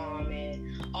and calm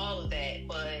and all of that,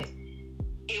 but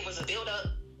it was a build up,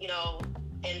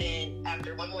 and then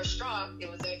after one more straw, it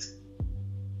was an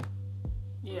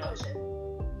explosion.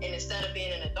 And instead of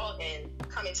being an adult and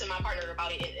coming to my partner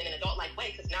about it in an adult-like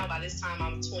way, because now by this time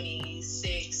I'm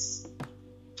 26,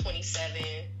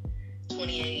 27,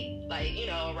 28, like,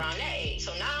 around that age.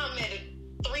 So now I'm at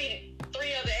three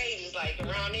other ages, like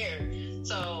around there.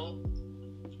 So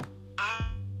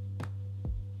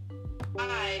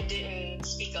I didn't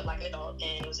speak up like an adult,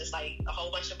 and it was just like a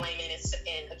whole bunch of blaming and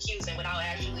accusing without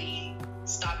actually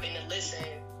stopping to listen.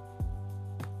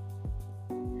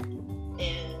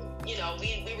 And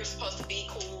we were supposed to be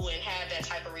cool and have that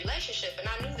type of relationship, and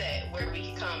I knew that where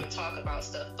we could come and talk about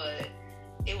stuff, but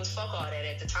it was fuck all that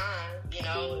at the time,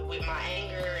 with my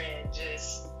anger and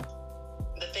just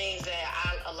the things that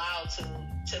I allowed to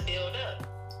build up.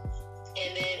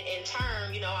 And then in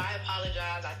turn, I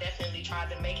apologize. I definitely tried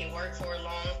to make it work for a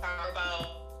long time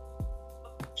about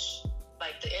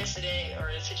like the incident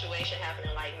or the situation happened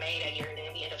in like May that year, and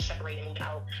then we ended up separating, moving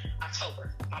out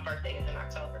October. My birthday is in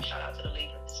October. Shout out to the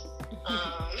Libras.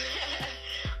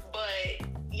 But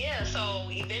yeah, so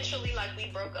eventually like we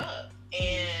broke up,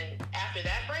 and after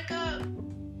that breakup,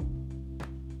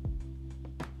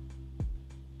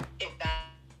 it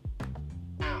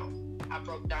down. I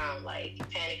broke down, like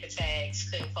panic attacks,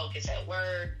 couldn't focus at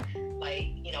work, like,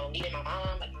 needing my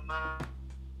mom, like my mom.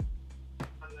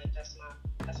 I'm like, that's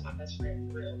my best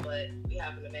friend for real, but we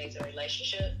have an amazing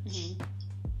relationship. Mm-hmm.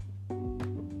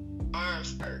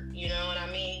 Arms hurt, you know what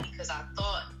I mean? Because I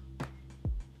thought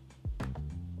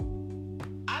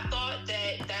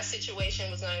that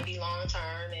situation was going to be long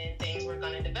term and things were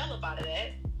going to develop out of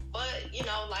that. But,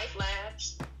 life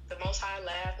laughs. The Most High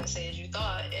laughed and said, you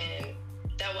thought, and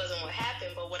that wasn't what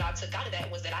happened. But what I took out of that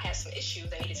was that I had some issues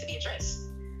that needed to be addressed.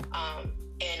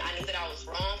 And I knew that I was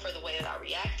wrong for the way that I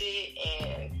reacted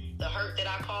and the hurt that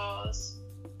I caused.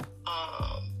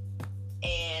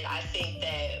 And I think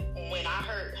that when I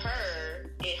hurt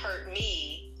her, it hurt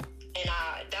me. And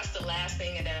that's the last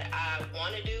thing that I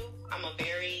want to do. I'm a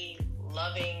very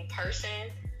loving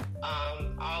person. I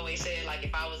always said, like,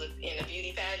 if I was in a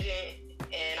beauty pageant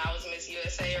and I was Miss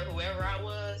USA or whoever I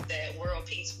was, that world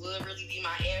peace would really be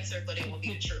my answer, but it would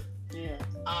be the truth. Yeah.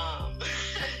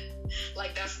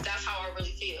 Like that's how I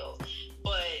really feel.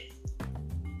 But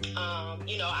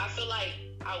I feel like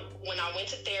when I went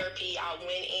to therapy, I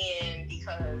went in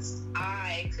because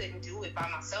I couldn't do it by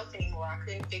myself anymore. I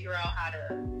couldn't figure out how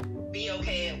to be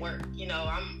okay at work.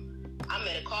 I'm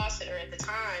at a call center at the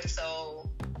time, so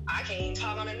I can't even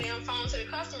talk on the damn phone to the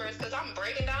customers because I'm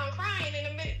breaking down crying in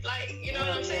the middle, like, what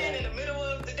I'm saying, in the middle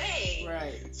of the day.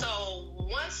 Right. So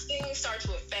once things start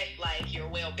to affect like your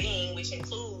well-being, which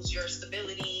includes your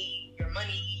stability, your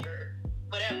money, your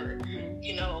whatever,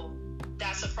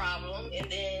 that's a problem.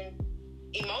 And then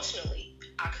emotionally,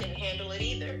 I couldn't handle it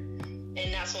either.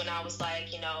 And that's when I was like,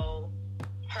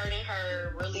 hurting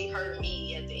her really hurt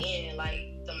me at the end,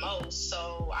 like the most.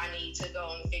 So I need to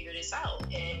go and figure this out.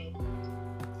 And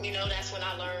that's when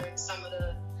I learned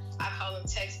I call them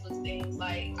textbook things.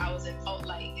 Like I was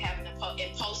like having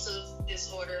impulsive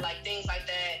disorder, like things like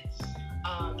that.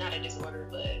 Not a disorder,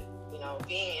 but you know,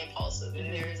 being impulsive.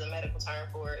 And there is a medical term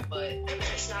for it, but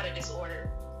it's not a disorder.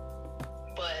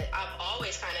 But I've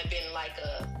always kind of been like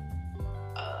a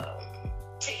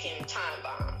ticking time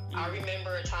bomb. I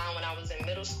remember a time when I was in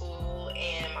middle school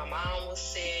and my mom was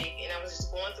sick and I was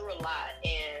just going through a lot,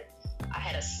 and I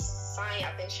had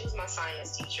I think she was my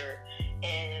science teacher,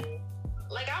 and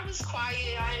like I was quiet,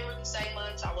 I didn't really say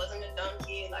much, I wasn't a dumb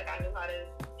kid, like I knew how to,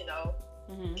 you know,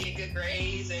 get good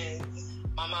grades, and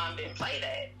my mom didn't play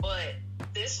that. But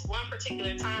this one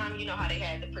particular time, you know how they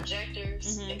had the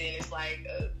projectors, and then it's like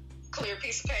a clear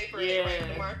piece of paper and they write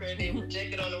with a marker and then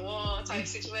project it on the wall type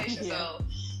situation. So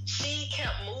she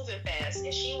kept moving fast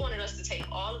and she wanted us to take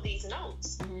all of these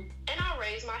notes. And I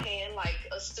raised my hand like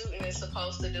a student is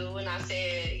supposed to do, and I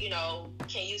said, you know,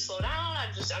 can you slow down?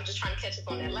 I'm just trying to catch up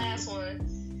on that last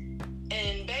one.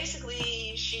 And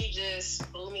basically she just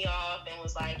blew me off and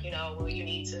was like, you know, well, you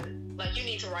need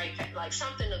to write like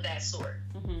something of that sort.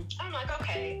 I'm like,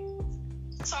 okay.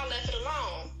 So I left it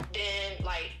alone. Then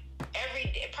like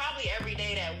probably every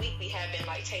day that week we had been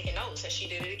like taking notes, and she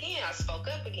did it again. I spoke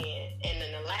up again, and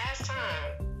then the last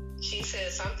time she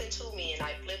said something to me and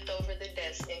I flipped over the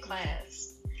desk in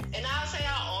class. And I'll say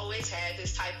I always had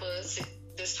this type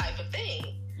of thing,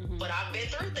 but I've been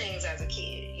through things as a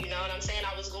kid, you know what I'm saying?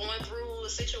 I was going through a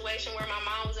situation where my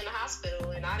mom was in the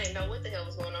hospital and I didn't know what the hell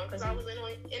was going on because I was in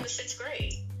the 6th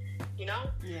grade, you know?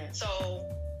 So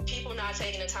people not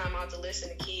taking the time out to listen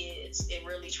to kids, it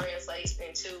really translates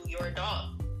into your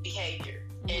adult behavior.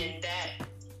 And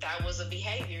that was a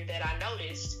behavior that I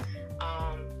noticed.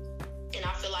 And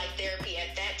I feel like therapy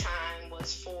at that time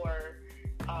was for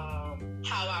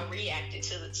how I reacted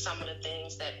to some of the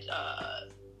things that,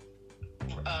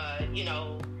 you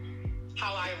know,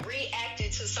 how I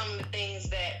reacted to some of the things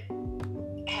that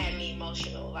had me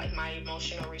emotional, like my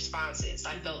emotional responses.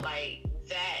 I felt like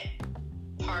that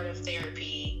part of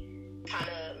therapy kind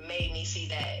of made me see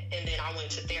that. And then I went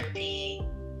to therapy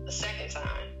a second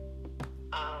time,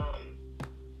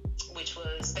 which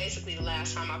was basically the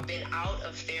last time I've been out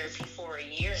of therapy for a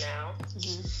year now.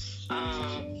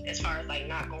 As far as like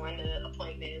not going to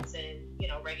appointments and, you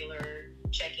know, regular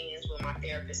check-ins with my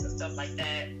therapist and stuff like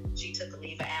that. She took a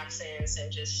leave of absence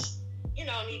and just, you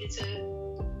know, needed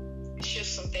to shift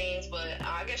some things, but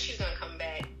I guess she's gonna come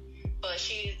back. But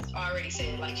she's already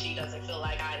said like she doesn't feel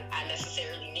like I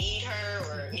necessarily need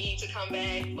her or need to come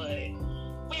back, but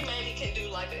we maybe can do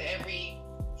like every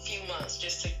few months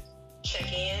just to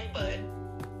check in. But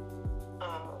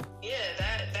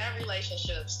that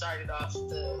relationship started off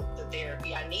the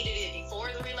therapy. I needed it before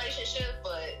the relationship,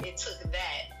 but it took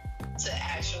that to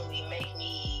actually make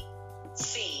me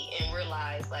see and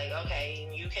realize like, okay,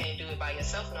 you can't do it by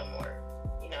yourself no more.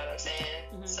 You know what I'm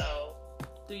saying? So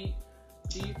do you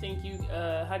think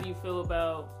how do you feel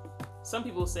about, some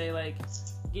people say like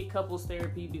get couples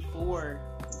therapy before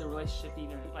the relationship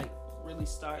even like really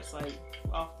starts, like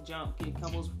off the jump, get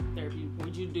couples therapy?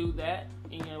 Would you do that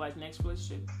in your like next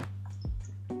relationship?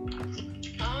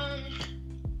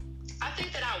 I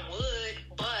think that I would,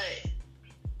 but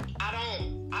I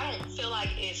don't feel like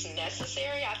it's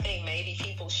necessary. I think maybe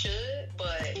people should,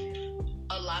 but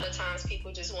a lot of times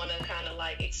people just want to kind of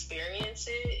like experience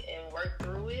it and work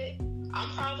through it.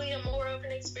 I'm probably more of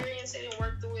an experience it and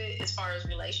work through it as far as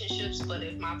relationships, but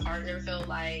if my partner felt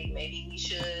like maybe we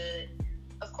should,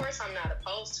 of course I'm not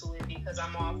opposed to it because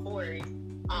I'm all for it.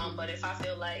 But if I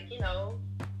feel like, you know,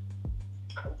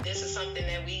 this is something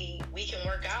that we can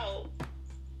work out,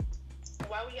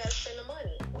 why we gotta spend the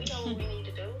money? We know what we need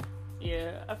to do.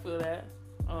 Yeah, I feel that.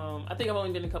 I think I've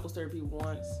only been in couples therapy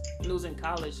once. It was in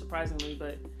college, surprisingly,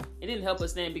 but it didn't help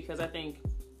us then because I think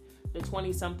the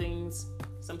 20-somethings,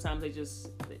 sometimes it's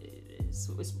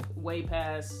way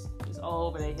past, it's all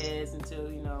over their heads until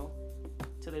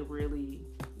they really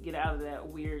get out of that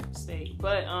weird state.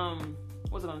 But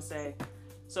what was I gonna say?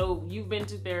 So you've been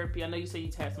to therapy. I know you say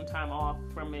you've had some time off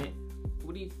from it.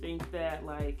 What do you think that,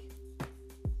 like,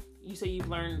 you say you've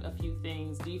learned a few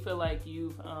things. Do you feel like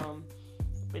you've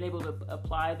been able to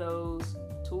apply those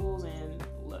tools and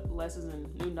lessons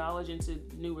and new knowledge into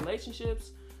new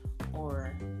relationships,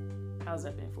 or how's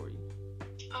that been for you?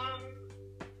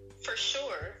 For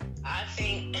sure. I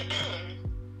think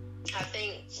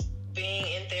being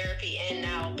in therapy and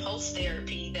now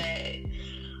post-therapy that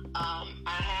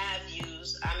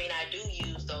I do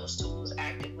use those tools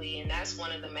actively, and that's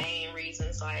one of the main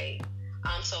reasons like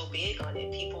I'm so big on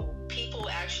it. People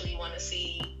actually want to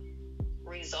see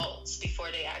results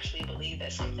before they actually believe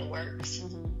that something works.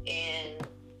 And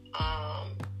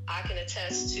I can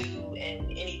attest to,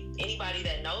 and anybody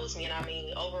that knows me, and I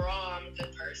mean, overall, I'm a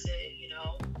good person, you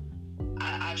know.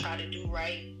 I try to do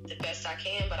right the best I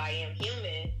can, but I am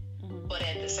human. Mm-hmm. But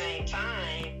at the same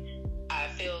time, I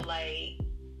feel like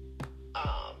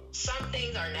some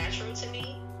things are natural to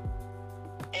me,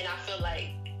 and I feel like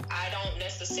I don't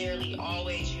necessarily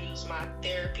always use my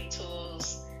therapy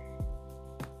tools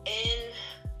in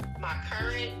my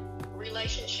current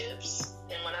relationships.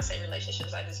 And when I say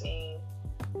relationships, I just mean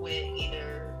with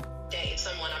either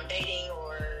someone I'm dating,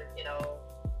 or, you know,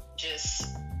 just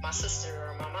my sister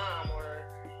or my mom, or,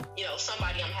 you know,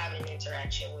 somebody I'm having an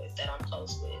interaction with that I'm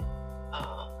close with.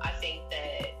 I think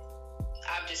that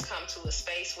I've just come to a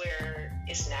space where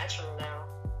it's natural now.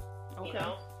 Okay. You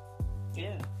know?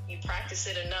 Yeah. You practice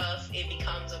it enough, it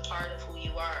becomes a part of who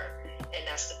you are, and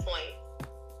that's the point.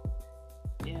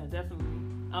 Yeah, definitely.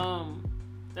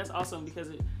 That's awesome, because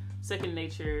second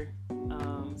nature,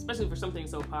 especially for something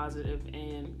so positive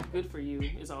and good for you,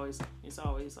 it's always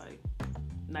like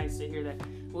nice to hear that.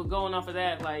 Well, going off of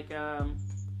that, like,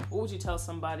 what would you tell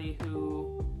somebody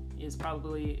who is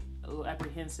probably a little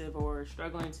apprehensive or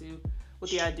struggling with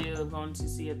the idea of going to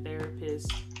see a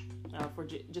therapist, for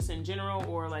just in general,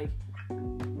 or like,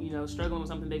 you know, struggling with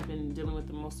something they've been dealing with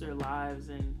the most of their lives,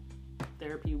 and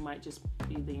therapy might just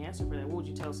be the answer for that? What would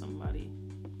you tell somebody?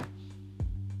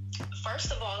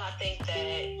 First of all, I think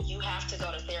that you have to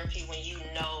go to therapy when you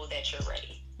know that you're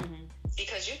ready. Mm-hmm.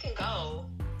 Because you can go,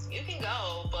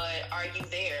 but are you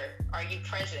there? Are you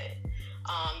present?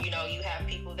 You know, you have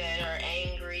people that are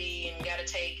angry, and you got to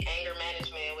take anger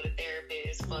management with a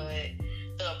therapist, but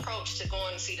the approach to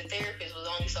going to see the therapist was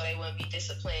only so they wouldn't be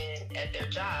disciplined at their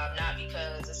job, not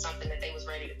because it's something that they was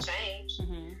ready to change.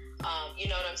 Mm-hmm. You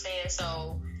know what I'm saying?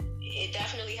 So it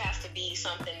definitely has to be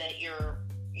something that you're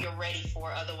ready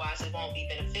for. Otherwise, it won't be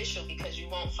beneficial, because you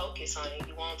won't focus on it.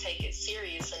 You won't take it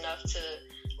serious enough to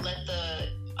let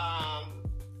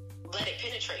it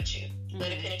penetrate you. Mm-hmm.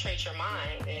 Let it penetrate your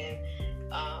mind. And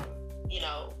you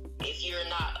know, if you're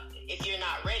not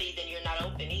ready, then you're not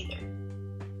open either.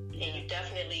 Yeah. And you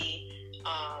definitely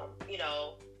you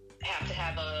know, have to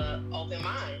have a open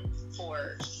mind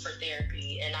for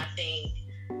therapy. And I think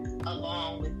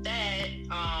along with that,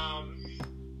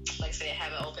 like I said,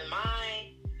 have an open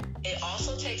mind. It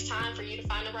also takes time for you to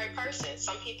find the right person.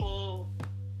 Some people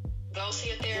go see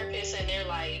a therapist and they're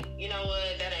like, you know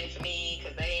what, that ain't for me,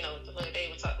 because they ain't know what the fuck they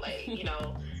would talk like, you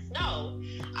know. No,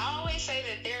 I always say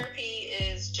that therapy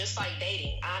is just like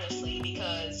dating, honestly,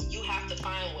 because you have to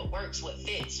find what works, what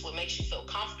fits, what makes you feel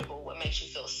comfortable, what makes you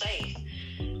feel safe,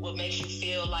 what makes you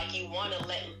feel like you want to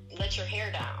let your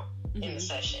hair down mm-hmm. in the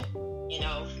session, you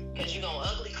know, because you're going to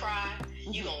ugly cry,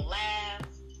 you're going to laugh,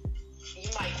 you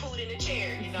might poot in the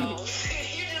chair, you know.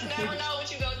 You just never know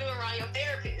what you're going to do around your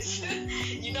therapist,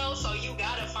 you know, so you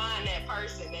got to find that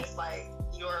person that's like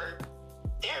your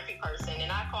therapy person. And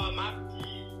I call my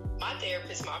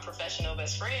therapist my professional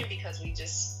best friend, because we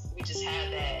just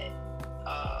had that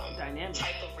dynamic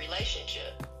type of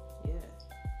relationship. Yeah.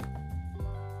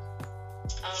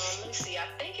 Let me see. I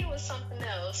think it was something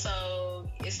else. So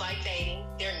it's like dating.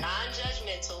 They're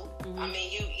non-judgmental. Mm-hmm. I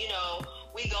mean, you know,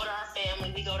 we go to our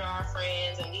family, we go to our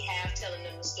friends, and we have telling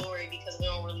them the story because we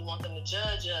don't really want them to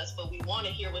judge us, but we want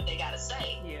to hear what they got to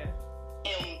say. Yeah.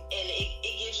 And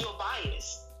it gives you a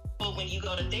bias. But when you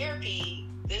go to therapy,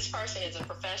 this person is a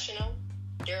professional.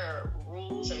 There are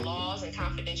rules and laws and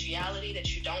confidentiality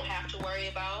that you don't have to worry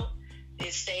about.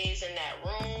 It stays in that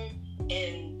room,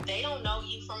 and they don't know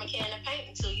you from a can of paint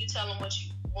until you tell them what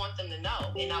you want them to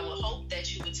know. And I would hope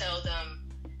that you would tell them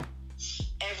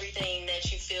everything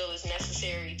that you feel is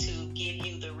necessary to give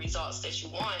you the results that you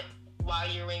want while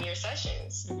you're in your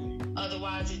sessions. Mm-hmm.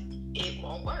 Otherwise, it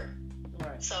won't work.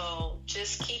 Right. So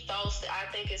just keep those.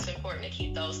 I think it's important to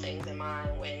keep those things in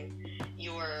mind when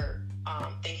you're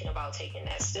thinking about taking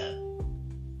that step.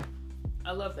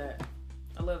 I love that.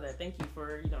 Thank you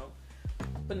for, you know,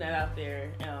 putting that out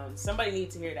there. Somebody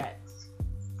needs to hear that.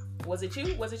 Was it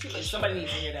you? Somebody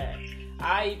needs to hear that.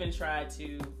 I even tried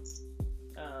to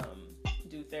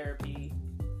do therapy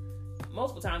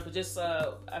multiple times, but just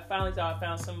I finally thought I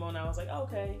found someone. I was like,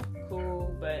 okay,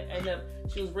 cool. But ended up,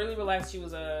 she was really relaxed. She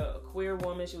was a queer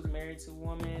woman. She was married to a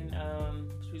woman.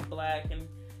 She was black, and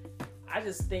I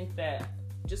just think that,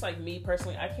 just like me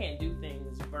personally, I can't do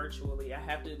things virtually. I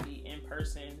have to be in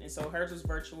person. And so hers was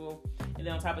virtual. And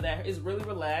then on top of that, it's really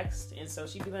relaxed. And so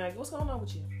she'd be like, what's going on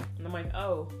with you? And I'm like,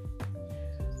 oh,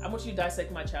 I want you to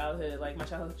dissect my childhood, like my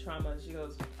childhood trauma. She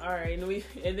goes, all right. And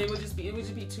then it would just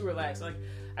be too relaxed. Like,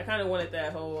 I kind of wanted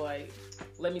that whole, like,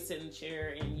 let me sit in the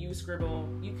chair and you scribble.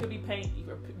 You could be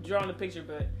drawing a picture,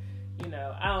 but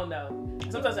I don't know.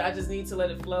 Sometimes I just need to let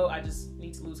it flow. I just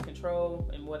need to lose control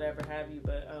and whatever have you.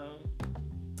 But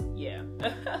yeah.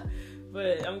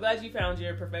 But I'm glad you found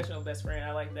your professional best friend.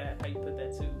 I like that, how you put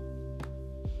that too.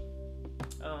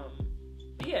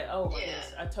 But yeah, oh my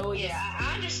goodness. I totally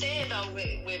I understand though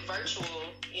with virtual,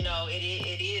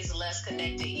 it is less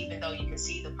connected even though you can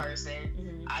see the person.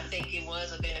 Mm-hmm. I think it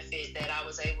was a benefit that I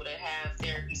was able to have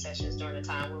therapy sessions during the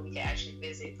time where we could actually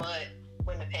visit, but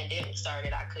when the pandemic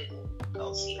started, I couldn't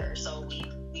go see her, so we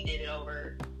did it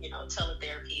over,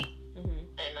 teletherapy. Mm-hmm.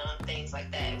 And things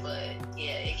like that. But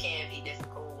yeah, it can be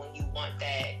difficult when you want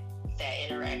that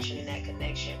interaction and that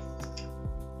connection.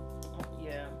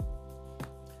 Yeah.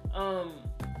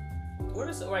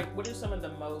 What are some of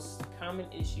the most common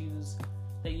issues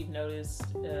that you've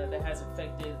noticed that has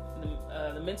affected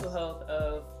the mental health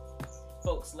of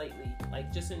folks lately?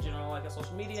 Like just in general, like on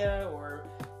social media or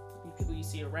people you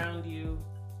see around you.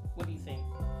 What do you think?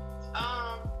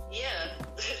 Yeah,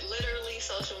 literally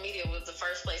social media was the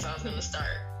first place I was going to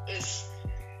start.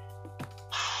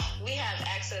 We have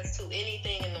access to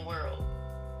anything in the world.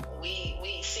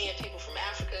 We seeing people from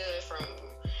Africa,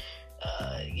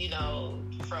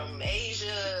 from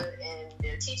Asia, and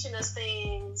they're teaching us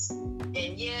things.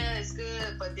 And yeah, it's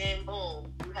good, but then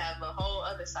boom, you have a whole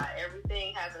other side.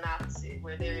 Everything has an opposite.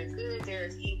 Where there is good, there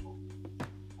is evil.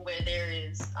 Where there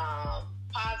is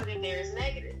positive, there is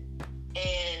negative.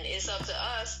 And it's up to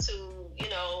us to,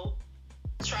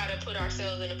 try to put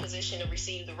ourselves in a position to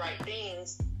receive the right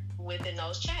things within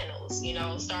those channels.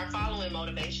 Start following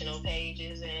motivational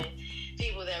pages and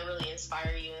people that really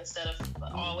inspire you instead of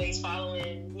always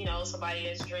following, somebody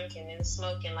that's drinking and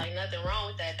smoking. Like, nothing wrong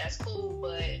with that. That's cool,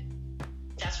 but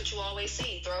that's what you always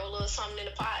see. Throw a little something in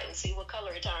the pot and see what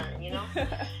color it turns,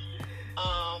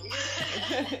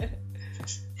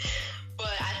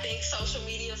 But I think social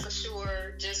media for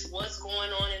sure, just what's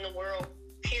going on in the world,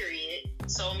 period.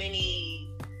 So many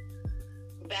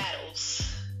battles,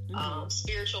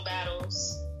 spiritual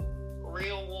battles,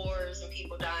 real wars and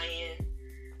people dying,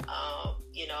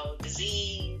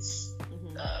 disease,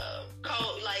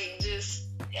 cold, like just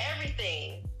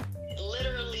everything.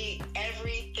 Literally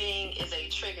everything is a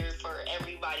trigger for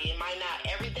everybody.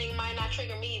 Everything might not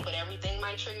trigger me, but everything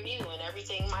might trigger you, and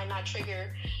everything might not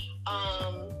trigger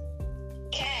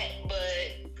Kat,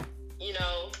 but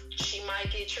she might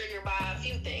get triggered by a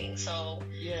few things. So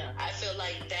yeah, I feel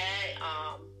like that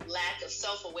lack of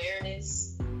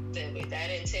self-awareness that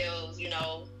entails,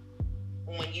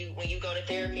 when you go to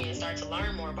therapy and start to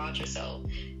learn more about yourself,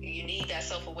 you need that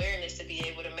self-awareness to be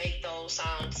able to make those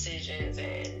sound decisions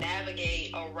and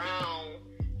navigate around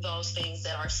those things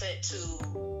that are sent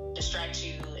to distract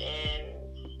you and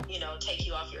take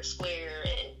you off your square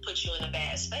and put you in a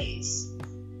bad space.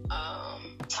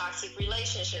 Toxic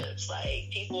relationships, like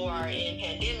people are in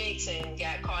pandemics and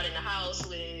got caught in the house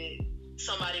with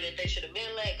somebody that they should have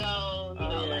been let go.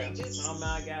 Oh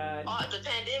my God. The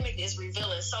pandemic is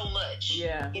revealing so much.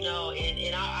 Yeah.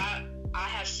 And I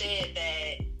have said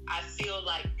that I feel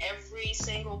like every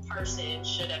single person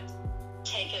should have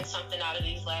taken something out of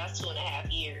these last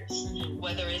 2.5 years,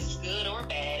 whether it's good or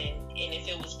bad. And if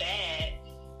it was bad,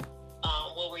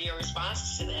 what were your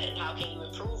responses to that, and how can you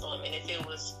improve them? And if it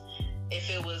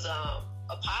was a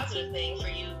positive thing for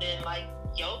you, then like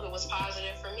yoga was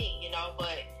positive for me,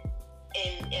 but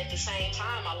at the same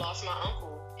time, I lost my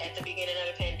uncle at the beginning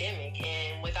of the pandemic,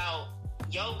 and without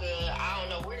yoga, I don't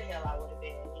know where the hell I would have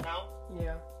been,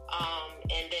 Yeah.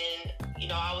 And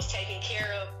then, I was taking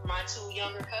care of my 2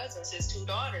 younger cousins, his 2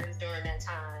 daughters during that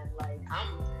time. Like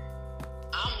I'm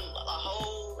a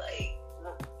whole, like,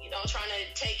 trying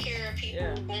to take care of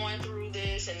people going through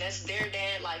this, and that's their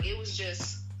dad. Like, it was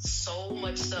just so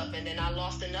much stuff. And then I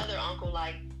lost another uncle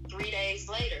like 3 days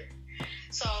later.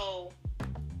 So,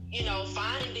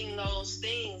 finding those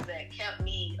things that kept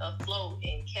me afloat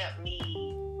and kept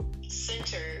me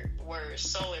centered were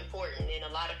so important. And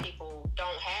a lot of people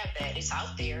don't have that. It's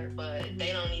out there, but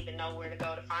they don't even know where to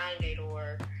go to find it,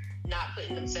 or not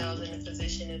putting themselves in a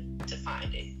position to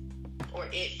find it, or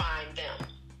it find them.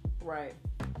 Right.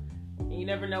 And you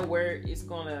never know where it's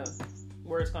gonna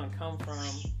come from.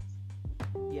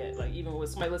 Yeah, like even with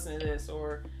somebody listening to this,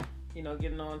 or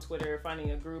getting on Twitter,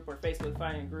 finding a group, or Facebook,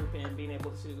 finding a group and being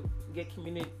able to get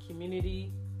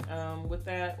community with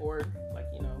that, or like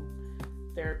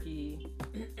therapy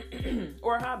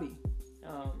or a hobby.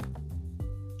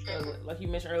 Like you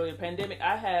mentioned earlier, the pandemic,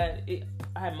 I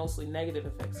had mostly negative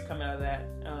effects coming out of that.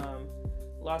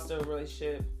 Lost a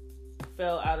relationship,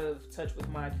 fell out of touch with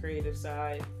my creative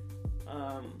side,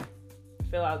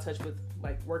 fell out of touch with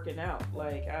like working out.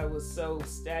 Like I was so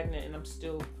stagnant, and I'm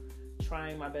still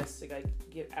trying my best to like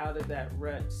get out of that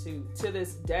rut to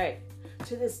this day.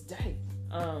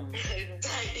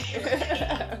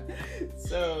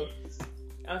 So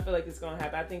I feel like it's gonna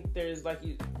happen. I think there's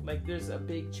there's a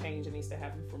big change that needs to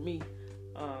happen for me,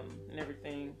 and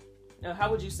everything. Now,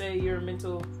 how would you say your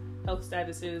mental health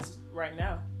status is right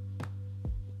now?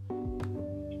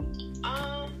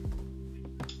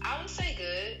 I would say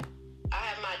good. I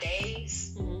have my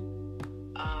days,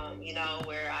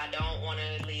 where I don't want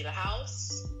to leave the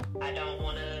house. I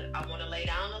want to lay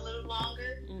down a little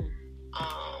longer.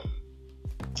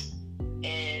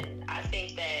 And I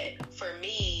think that for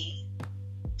me,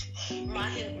 my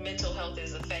mental health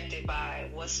is affected by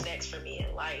what's next for me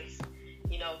in life.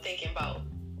 Thinking about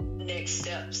next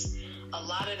steps. A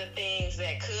lot of the things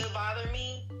that could bother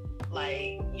me,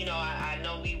 like, I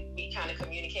know we kind of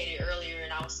communicated earlier,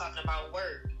 and I was talking about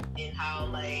work and how,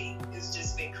 like, it's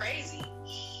just been crazy.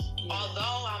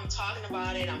 Although I'm talking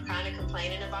about it, I'm kind of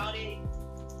complaining about it,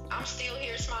 I'm still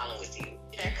here smiling with you.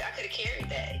 I could have carried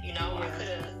that,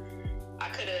 I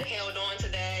could have held on to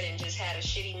that and just had a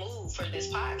shitty mood for this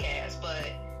podcast.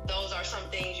 But those are some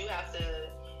things you have to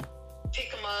pick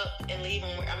them up and leave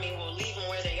them. Leave them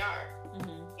where they are.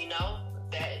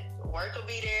 That work will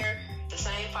be there. The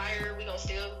same fire we gonna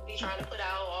still be trying to put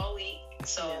out all week.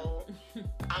 So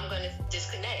I'm gonna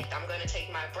disconnect. I'm gonna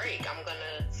take my break. I'm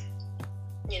gonna,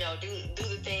 do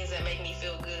the things that make me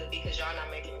feel good, because y'all not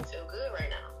making me feel good right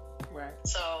now. Right.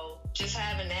 So just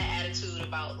having that attitude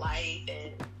about life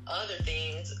and other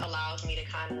things allows me to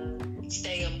kind of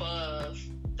stay above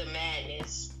the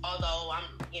madness. Although I'm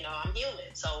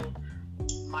human, so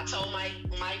my toe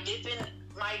might dip in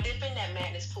that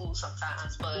madness pool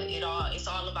sometimes. But it's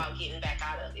all about getting back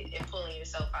out of it and pulling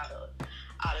yourself out of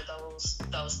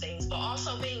those things. But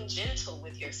also being gentle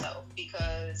with yourself,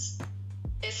 because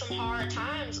it's some hard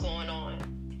times going on.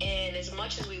 And as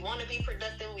much as we want to be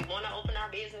productive, we want to open our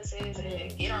businesses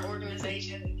and get our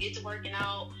organization and get to working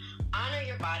out, honor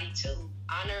your body too.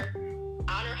 Honor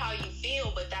how you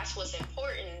feel, but that's what's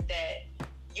important, that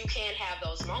you can have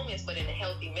those moments, but in a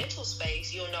healthy mental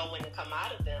space, you'll know when to come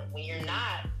out of them. When you're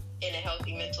not in a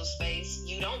healthy mental space,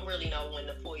 you don't really know when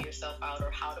to pull yourself out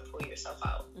or how to pull yourself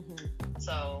out.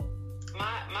 So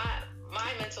my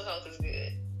mental health is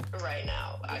good right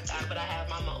now, but I have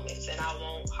my moments, and I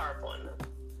won't harp on them.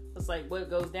 It's like what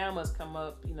goes down must come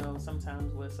up.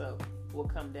 Sometimes what's up will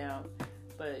come down.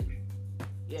 But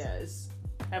yeah, it's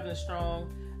having a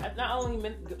strong, not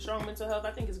only strong mental health.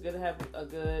 I think it's good to have a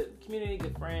good community,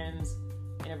 good friends,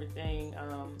 and everything.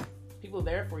 People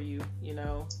there for you.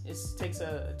 It takes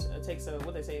a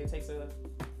what they say. It takes a,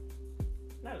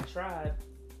 not a tribe.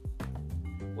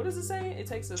 What does it say? It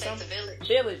takes a village.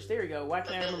 Village. There you go. Why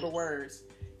can't I remember words?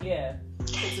 Yeah, it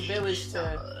takes a village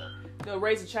to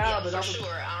raise a child, but also. Sure.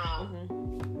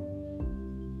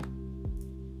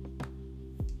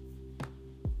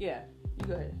 Yeah, you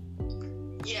go ahead.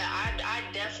 Yeah, I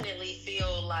definitely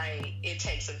feel like it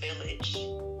takes a village,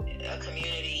 a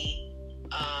community,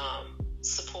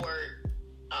 support,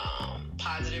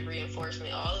 positive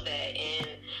reinforcement, all of that. And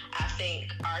I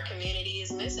think our community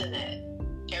is missing that.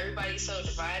 Everybody's so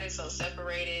divided, so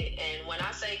separated. And when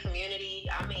I say community,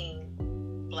 I mean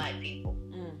Black people.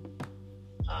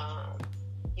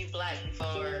 You Black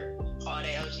before all the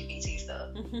LGBT stuff.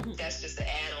 That's just an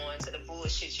add-on to the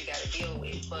bullshit you got to deal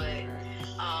with. But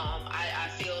I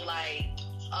feel like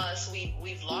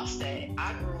we've lost that.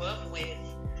 I grew up with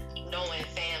knowing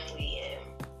family and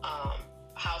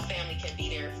how family can be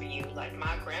there for you. Like,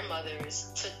 my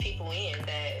grandmothers took people in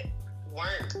that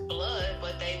weren't blood,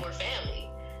 but they were family.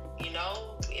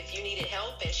 If you needed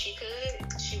help and she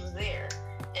was there.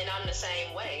 And I'm the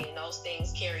same way, and those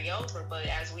things carry over. But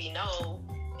as we know,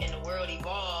 and the world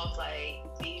evolved, like,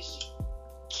 these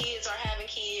kids are having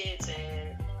kids,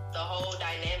 and the whole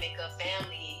dynamic of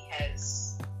family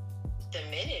has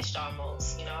diminished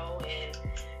almost, and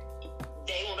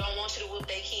they don't want you to whoop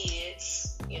their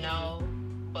kids,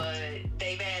 but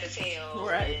they bad as hell.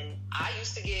 Right. And I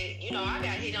used to get, I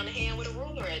got hit on the hand with a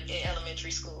ruler in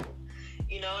elementary school.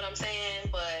 You know what I'm saying?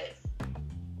 But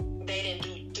they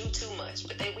didn't do too much.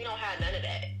 But we don't have none of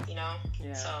that,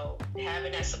 Yeah. So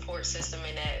having that support system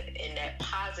and that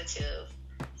positive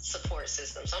support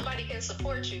system. Somebody can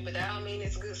support you, but that don't mean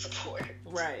it's good support.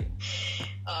 Right.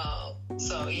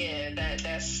 So yeah,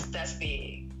 that's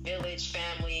big. Village,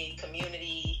 family,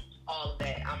 community, all of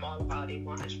that. I'm all about it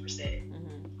 100%.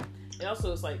 And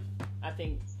also, it's like, I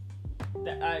think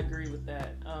that I agree with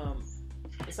that.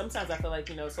 Sometimes I feel like,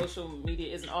 social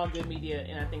media isn't all good media,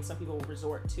 and I think some people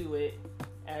resort to it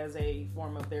as a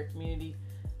form of their community,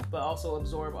 but also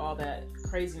absorb all that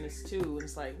craziness too. And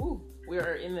it's like, woo, we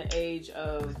are in the age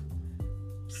of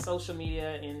social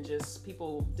media and just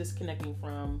people disconnecting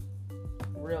from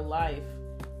real life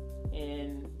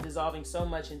and dissolving so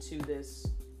much into this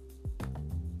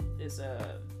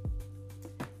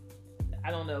I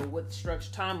don't know what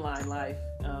structure timeline life,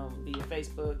 be it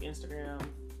Facebook, Instagram,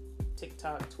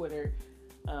 TikTok, Twitter.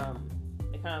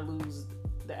 They kind of lose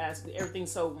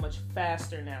everything's so much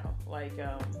faster now. Like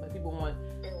people want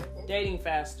dating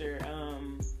faster,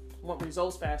 want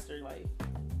results faster. Like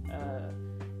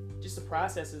just the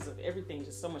processes of everything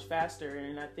just so much faster.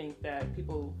 And I think that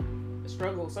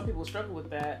some people struggle with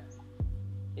that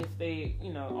if they,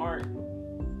 aren't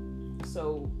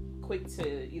so quick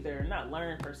to either not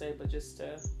learn per se, but just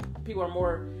people are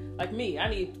more like me. I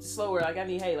need slower. Like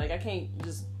I can't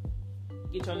just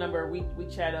get your number. We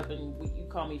chat up and you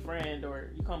call me friend or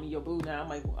you call me your boo. Now I'm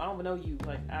like, I don't know you.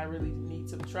 Like I really need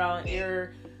some trial and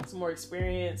error, some more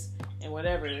experience and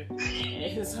whatever.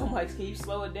 And so I'm like, can you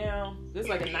slow it down? This is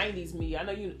like a 90s me. I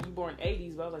know you born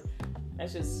 80s, but I was like,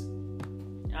 that's just,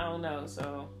 I don't know.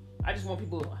 So I just want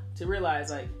people to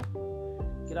realize, like,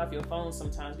 get off your phone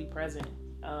sometimes, be present.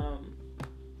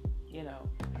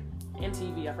 And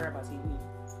TV. I forgot about TV.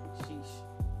 Sheesh.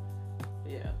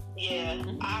 Yeah. Yeah.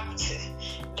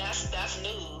 That's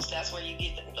news. That's where you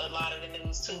get a lot of the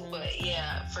news too. Mm-hmm. But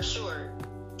yeah, for sure,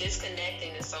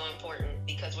 disconnecting is so important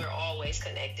because we're always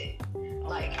connected. Okay.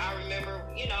 Like I remember,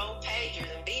 pagers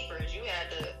and beepers. You had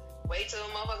to wait till a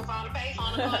motherfucker found a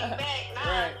payphone to call you back. Nah,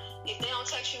 right. If they don't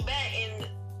text you back in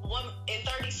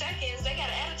 30 seconds, they got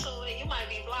an attitude and you might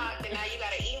be blocked, and now you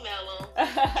gotta email them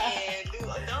and do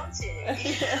a dumb shit.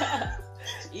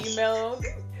 Email them,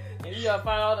 and you gotta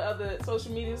find all the other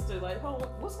social medias to like, oh,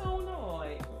 what's going on?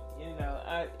 Like,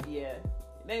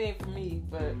 that ain't for me,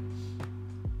 but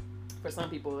for some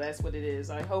people, that's what it is.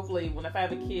 Like, hopefully, if I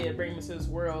have a kid, bring him into this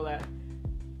world,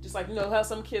 just like, how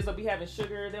some kids will be having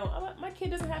sugar. My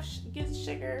kid doesn't get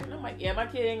sugar, and I'm like, yeah, my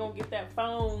kid ain't gonna get that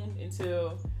phone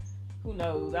until. Who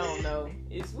knows? I don't know.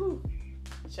 It's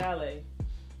chalet.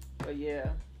 But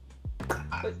yeah.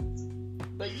 But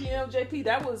JP,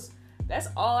 that's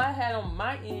all I had on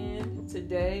my end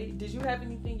today. Did you have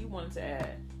anything you wanted to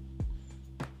add?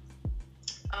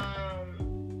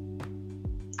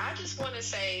 I just want to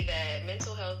say that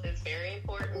mental health is very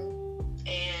important,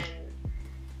 and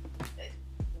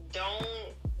don't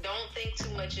think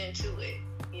too much into it.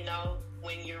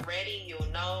 When you're ready, you'll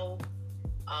know.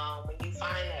 When you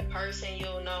find that person,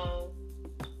 you'll know.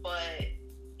 But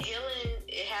healing,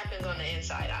 it happens on the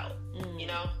inside out.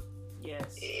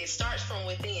 Yes. It starts from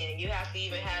within. You have to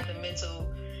even have the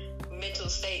mental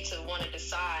state to want to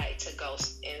decide to go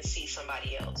and see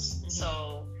somebody else. Mm-hmm.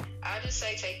 So I just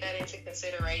say take that into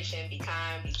consideration. Be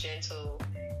kind, be gentle,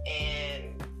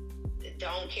 and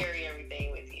don't carry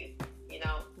everything with you.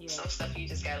 Some stuff you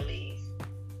just gotta leave.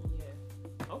 Yeah.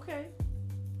 Okay.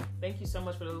 Thank you so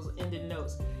much for those ended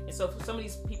notes. And so for some of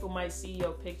these people might see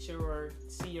your picture or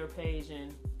see your page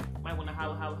and might want to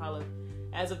holla.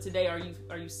 As of today, are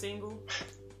you single?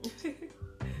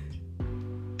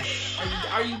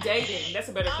 Are you dating? That's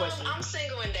a better question. I'm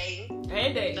single and dating.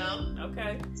 And dating. No.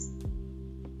 Okay.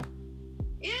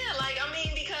 Yeah,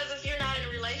 because if you're not in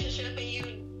a relationship and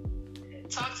you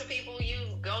talk to people, you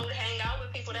go hang out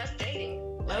with people, that's dating.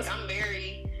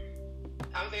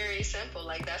 I'm very simple.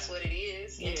 Like, that's what it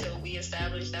is. Yeah. Until we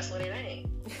establish that's what it ain't.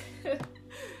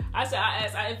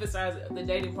 I emphasize the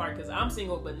dating part because I'm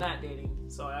single but not dating.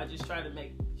 So I just try to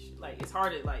make, like, it's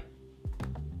hard to, like,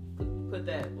 put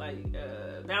that, like,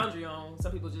 boundary on.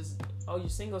 Some people just, oh, you're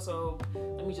single, so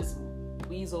let me just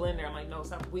weasel in there. I'm like, no,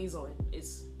 stop weaseling.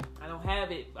 I don't have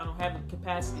the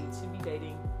capacity to be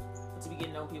dating, to be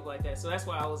getting to know people like that. So that's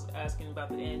why I was asking about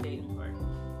the dating part.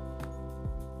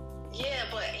 Yeah,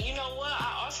 but you know what?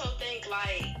 I also think,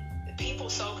 like, people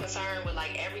so concerned with,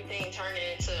 like, everything turning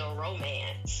into a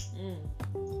romance.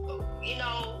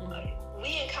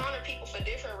 We encounter people for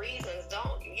different reasons.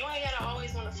 You ain't gotta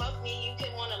always want to fuck me. You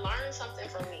can want to learn something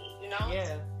from me,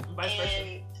 Yeah, vice versa.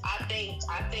 And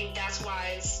I think that's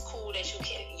why it's cool that you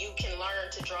can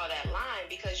learn to draw that line,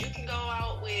 because you can go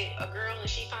out with a girl and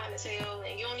she fine as hell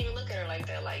and you don't even look at her like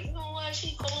that. Like, you know what?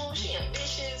 She cool. She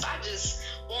ambitious. I just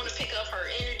want to pick up her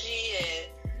energy and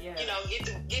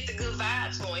get the good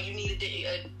vibes going. You need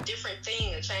a different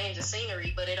thing, a change of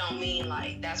scenery, but it don't mean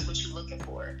like that's what you're looking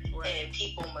for. Right. And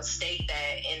people mistake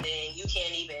that, and then you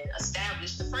can't even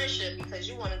establish the friendship because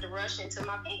you wanted to rush into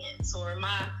my pants or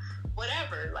my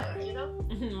whatever, like,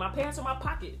 my pants in my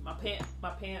pocket. My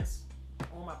pants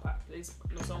on my pocket. It's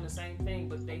on the same thing,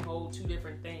 but they hold two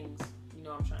different things. You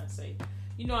know what I'm trying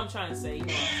to say.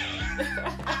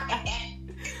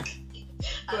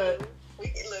 But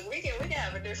we can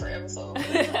have a different episode.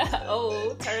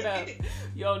 Oh, turn up.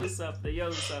 You owe us something.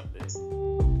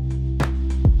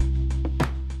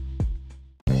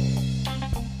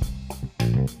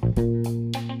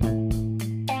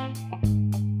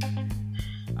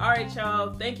 All right,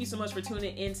 y'all. Thank you so much for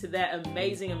tuning into that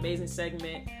amazing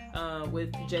segment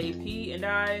with JP and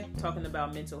I talking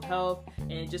about mental health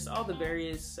and just all the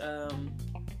various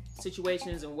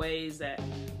situations and ways that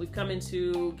we've come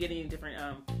into getting a different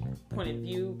point of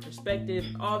view, perspective,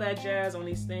 all that jazz on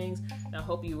these things. And I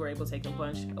hope you were able to take a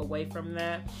bunch away from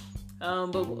that.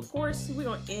 But of course, we're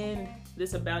going to end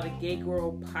this About a Gay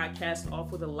Girl podcast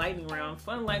off with a lightning round,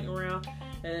 fun lightning round,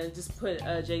 and just put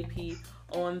JP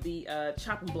on the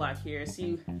chopping block here.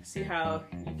 See how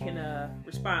you can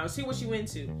respond. See what you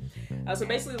into. So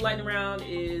basically, the lightning round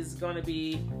is going to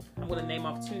be, I'm going to name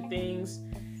off 2 things,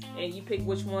 and you pick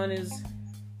which one is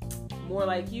more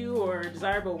like you or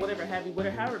desirable, whatever have you,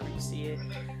 however you see it.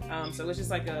 So it's just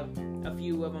like a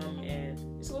few of them, and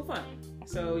it's a little fun.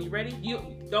 So you ready? You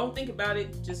don't think about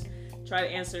it. Just try to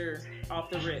answer off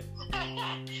the rip.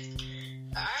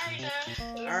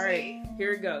 All right.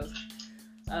 Here it goes.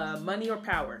 Money or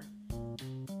power?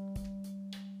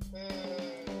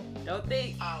 Don't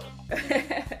think. Power.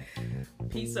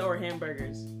 Pizza or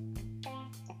hamburgers?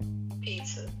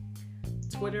 Pizza.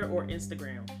 Twitter or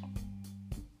Instagram?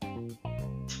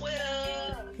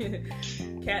 Twitter.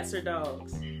 Cats or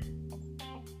dogs?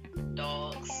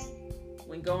 Dogs.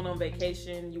 When going on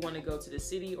vacation, you want to go to the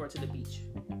city or to the beach?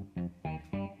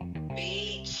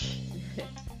 Beach.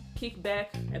 Kick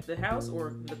back at the house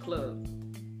or the club?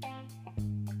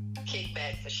 Kick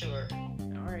back for sure.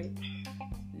 All right.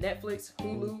 Netflix,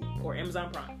 Hulu, or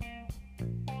Amazon Prime?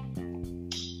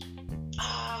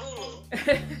 Hulu.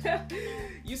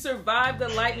 You survived the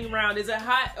lightning round. Is it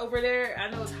hot over there? I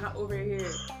know it's hot over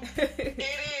here. It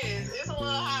is. It's a little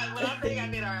hot, but I think I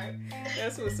did all right.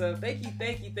 That's what's up. Thank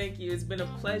you. It's been a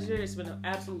pleasure. It's been an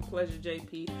absolute pleasure,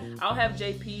 JP. I'll have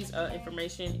JP's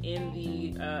information in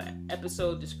the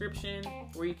episode description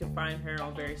where you can find her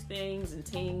on various things and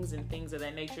things of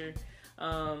that nature.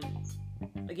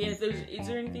 Again, is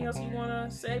there anything else you want to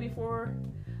say before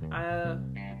I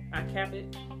cap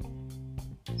it?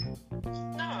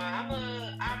 No,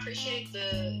 I appreciate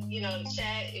the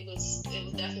chat. It was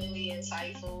definitely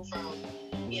insightful from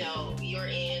your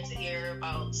end to hear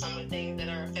about some of the things that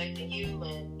are affecting you,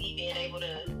 and me being able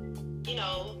to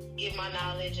give my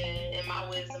knowledge and my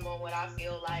wisdom on what I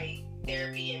feel like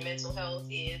therapy and mental health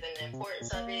is and the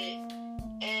importance of it.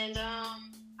 And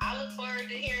I look forward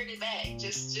to hearing it back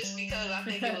just because I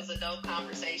think it was a dope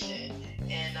conversation.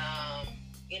 And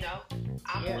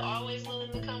I'm always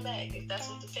willing to come back if that's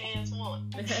what the fans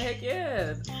want. Heck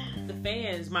yeah. The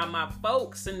fans, my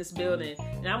folks in this building.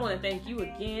 And I want to thank you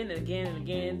again and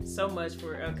again so much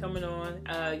for coming on.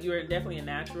 You are definitely a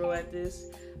natural at this.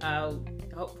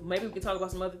 Maybe we can talk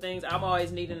about some other things. I'm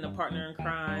always needing a partner in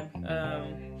crime.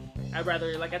 I'd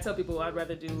rather, like I tell people, my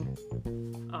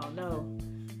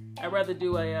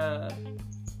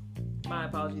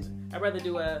apologies. I'd rather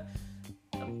do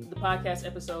the podcast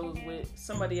episodes with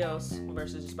somebody else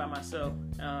versus just by myself.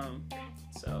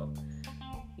 So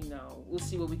we'll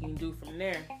see what we can do from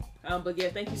there. But yeah,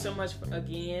 thank you so much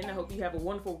again. I hope you have a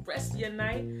wonderful rest of your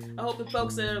night. I hope the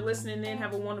folks that are listening in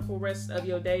have a wonderful rest of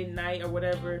your day, night, or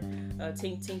whatever.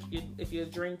 Tink if you're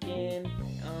drinking.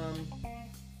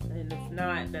 And if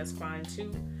not, that's fine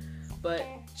too. But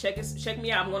check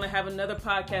me out. I'm going to have another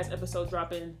podcast episode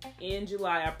dropping in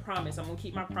July. I promise. I'm going to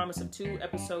keep my promise of 2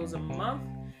 episodes a month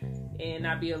and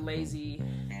not be a lazy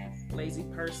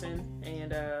person.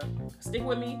 And stick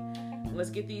with me. Let's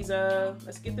get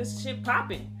this shit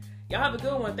popping. Y'all have a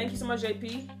good one. Thank you so much,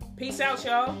 JP. Peace out,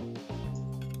 y'all.